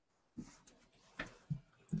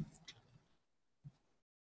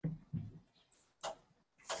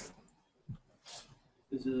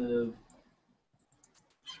is a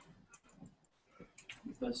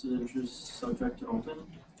vested interest subject to open?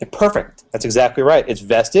 Yeah, perfect. That's exactly right. It's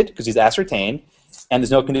vested because he's ascertained, and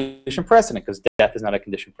there's no condition precedent because death is not a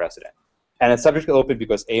condition precedent. And it's subject to open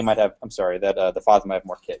because A might have, that the father might have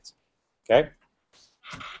more kids. Okay?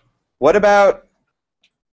 What about...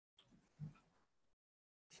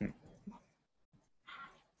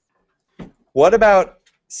 What about,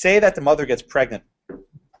 say that the mother gets pregnant.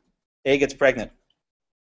 A gets pregnant.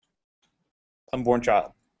 Unborn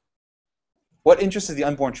child. What interest does the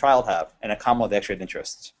unborn child have? And a common law, they actually have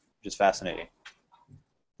interests, which is fascinating.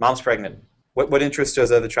 Mom's pregnant. What interest does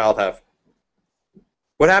the child have?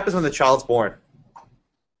 What happens when the child's born?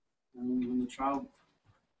 When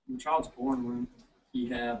the child's born, wouldn't he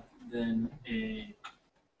have then a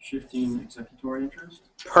shifting executory interest?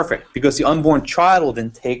 Perfect, because the unborn child will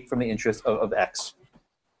then take from the interest of X.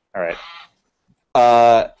 All right.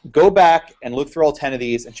 Go back and look through all 10 of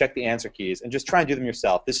these and check the answer keys and just try and do them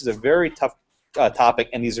yourself. This is a very tough topic,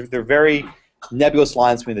 and they're very nebulous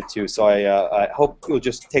lines between the two, so I hope you'll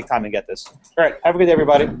just take time and get this. All right, have a good day,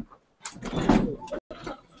 everybody.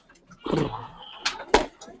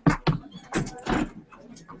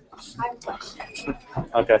 I have a question.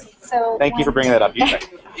 Okay. So Thank you for bringing that up.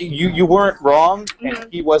 You weren't wrong, and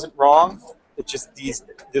he wasn't wrong. It's just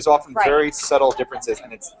there's often very subtle differences,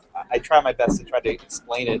 and I try my best to try to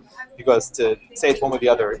explain it, because to say it's one or the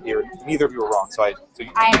other, neither of you were wrong. I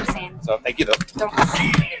understand. So thank you, though.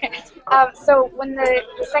 So when the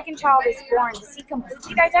second child is born, does he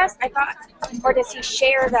completely digest, I thought, or does he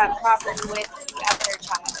share that property with the other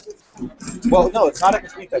child? Well, no, it's not a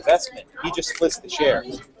complete divestment. He just splits the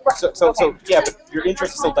shares. Right. So yeah, but your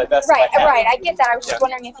interest is still divested. Right, by half. right. I get that. I was just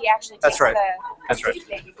wondering if he actually takes the... That's right.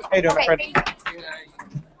 thing. How you doing, my Okay, friend?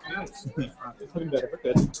 thank you. Putting better.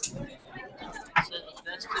 We're good.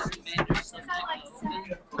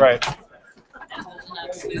 Right.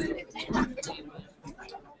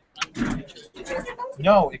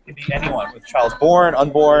 No, it could be anyone. If a child's born,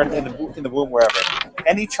 unborn, in the womb, wherever.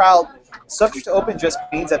 Any child subject to open just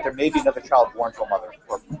means that there may be another child born to a mother.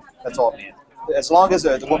 That's all it means. As long as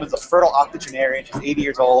the woman's a fertile octogenarian, she's 80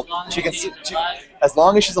 years old, as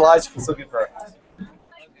long as she's alive, she can still give birth.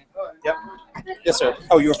 Yep. Yes, sir.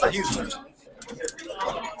 Oh, you were first.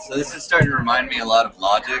 So this is starting to remind me a lot of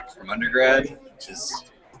logic from undergrad, which is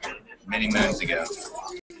many moons ago.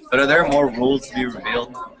 But are there more rules to be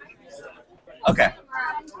revealed? Okay.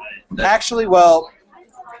 Actually, well,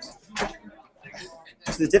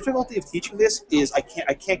 the difficulty of teaching this is I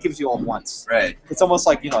can't give it to you all at once. Right. It's almost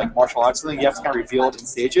like like martial arts something. You have to kind of reveal it in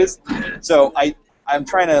stages. So I'm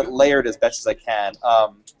trying to layer it as best as I can.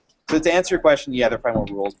 So to answer your question, yeah, there are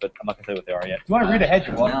probably more rules, but I'm not going to tell you what they are yet. If you want to read ahead,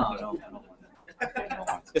 you're welcome.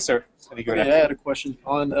 Yes, sir. I think you're I had a question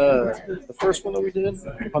on the first one that we did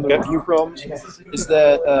on the review problems. Is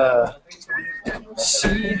that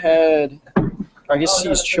C had, I guess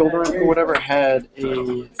C's children or whatever had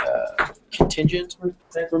a contingent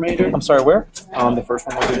remainder. I'm sorry, where? On the first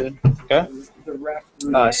one that we did. Okay.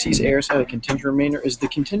 C's heirs had a contingent remainder. Is the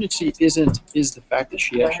contingency is the fact that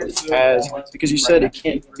she actually has, because you said it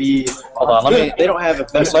can't be. Hold on, They don't have a.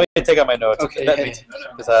 let me take out my notes. Okay.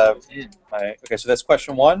 Okay, so that's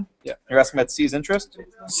question one. Yeah. You're asking about C's interest?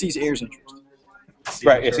 C's heirs interest.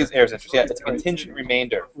 Right, yeah, C's heirs interest. Yeah, it's a contingent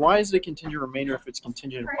remainder. Why is it a contingent remainder if it's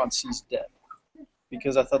contingent upon C's death?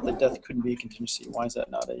 Because I thought the death couldn't be a contingency. Why is that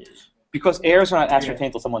not a? Because heirs are not ascertained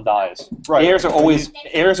until someone dies. Right. Heirs are always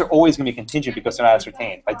going to be contingent because they're not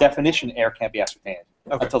ascertained. By definition, heir can't be ascertained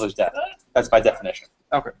until there's death. That's by definition.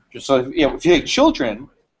 Okay. So if you take children,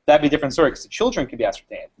 that'd be a different story because the children can be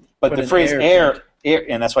ascertained. But the an phrase heir heir,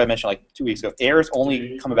 and that's why I mentioned like 2 weeks ago, heirs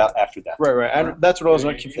only come about after death. Right. That's what I was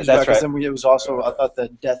confused That's about. Because right. then it was also I thought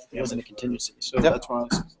that death wasn't a contingency. So Yep. that's why I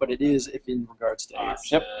was. But it is if in regards to heirs.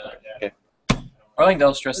 Yep. Okay. I think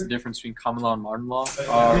that'll stress the difference between common law and modern law.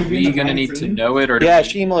 Are we going to need to know it, or do Yeah, we-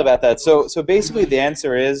 she emailed about that. So basically the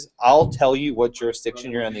answer is I'll tell you what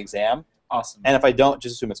jurisdiction you're in the exam, Awesome. and if I don't,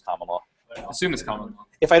 just assume it's common law. Assume it's common law.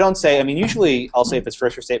 If I don't say, I mean, usually I'll say if it's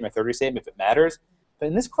first restatement or third restatement if it matters. But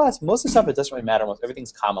in this class, most of the stuff, it doesn't really matter. Most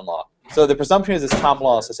everything's common law. So the presumption is it's common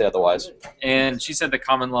law unless I say otherwise. And she said the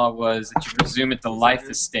common law was that you presume it the life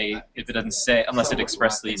estate if it doesn't say, unless it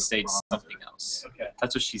expressly states something else. Okay.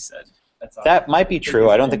 That's what she said. That might be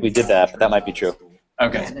true. I don't think we did that, but that might be true.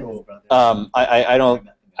 Okay.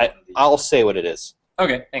 I'll say what it is.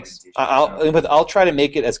 Okay, thanks. But I'll try to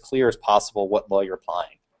make it as clear as possible what law you're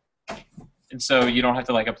applying. And so you don't have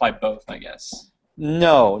to apply both, I guess.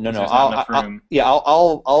 No. There's not enough room.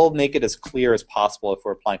 I'll make it as clear as possible if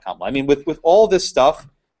we're applying common law. I mean, with all this stuff,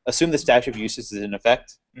 assume the statute of uses is in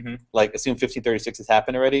effect. Mm-hmm. Like, assume 1536 has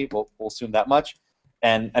happened already. We'll assume that much.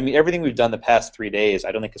 And, I mean, everything we've done the past 3 days,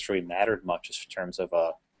 I don't think it's really mattered much in terms of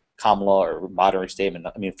common law or modern restatement.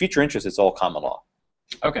 I mean, future interest is all common law.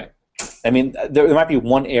 Okay. I mean, there might be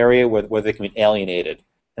one area where they can be alienated,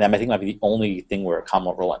 and that I think might be the only thing where a common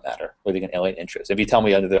law rule might matter, where they can alienate interest. If you tell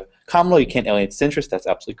me under the common law you can't alienate its interest, that's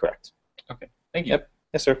absolutely correct. Okay. Thank you. Yep.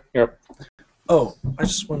 Yes, sir. You're up. Oh, I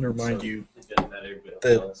just want to remind you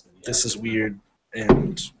that this is weird,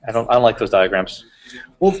 and I don't like those diagrams.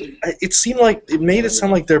 Well, it made it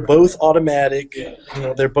sound like they're both automatic.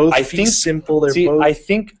 They're both simple. I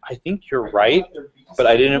think you're right, but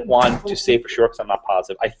I didn't want to say for sure because I'm not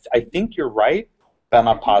positive. I think you're right, but I'm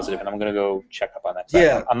not positive, and I'm gonna go check up on that.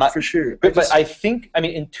 Yeah, I'm not for sure. But I think, I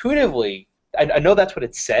mean, intuitively, I know that's what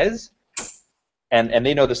it says, and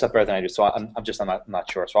they know this stuff better than I do. So I'm not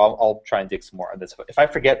sure. So I'll try and dig some more on this. If I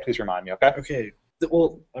forget, please remind me. Okay. Okay.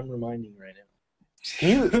 Well, I'm reminding right now.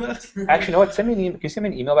 Can you actually know what? Send me an email. Can you send me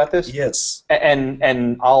an email about this? Yes.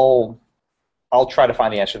 And I'll try to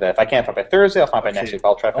find the answer to that. If I can't find it by Thursday, I'll find it by next week.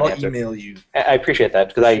 I'll try to find the answer. I'll email you. I appreciate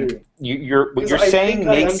that because what you're saying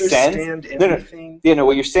makes sense. No,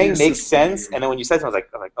 what you're saying makes sense. And then when you said something, I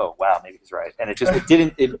was like, oh wow, maybe he's right. And it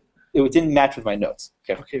didn't match with my notes.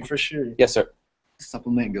 Okay, for sure. Yes, sir.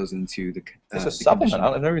 Supplement goes into the. It's a supplement.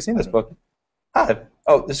 I've never seen this book.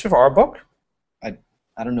 Oh, this is for our book.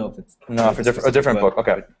 I don't know if it's for a different book.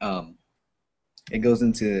 Okay. It goes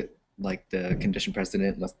into like the condition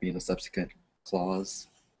precedent must be in a subsequent clause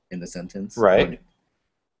in the sentence. Right.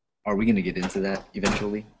 Are we going to get into that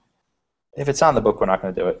eventually? If it's on the book, we're not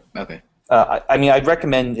going to do it. Okay. I mean, I'd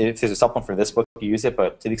recommend if there's a supplement for this book, you use it.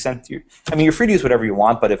 But to the extent you're free to use whatever you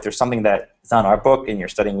want. But if there's something that is on our book and you're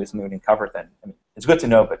studying with something we didn't cover, then it's good to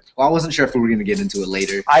know. But I wasn't sure if we were going to get into it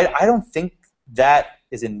later. I don't think that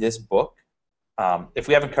is in this book. If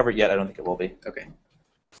we haven't covered it yet, I don't think it will be. Okay.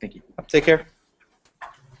 Thank you. Take care.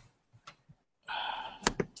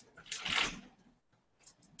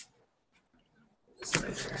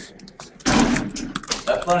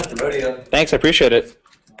 Have fun at the rodeo. Thanks, I appreciate it.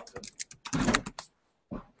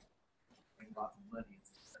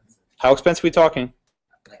 How expensive are we talking?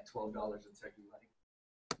 Like $12 a turkey leg.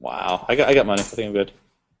 Wow, I got money. I think I'm good.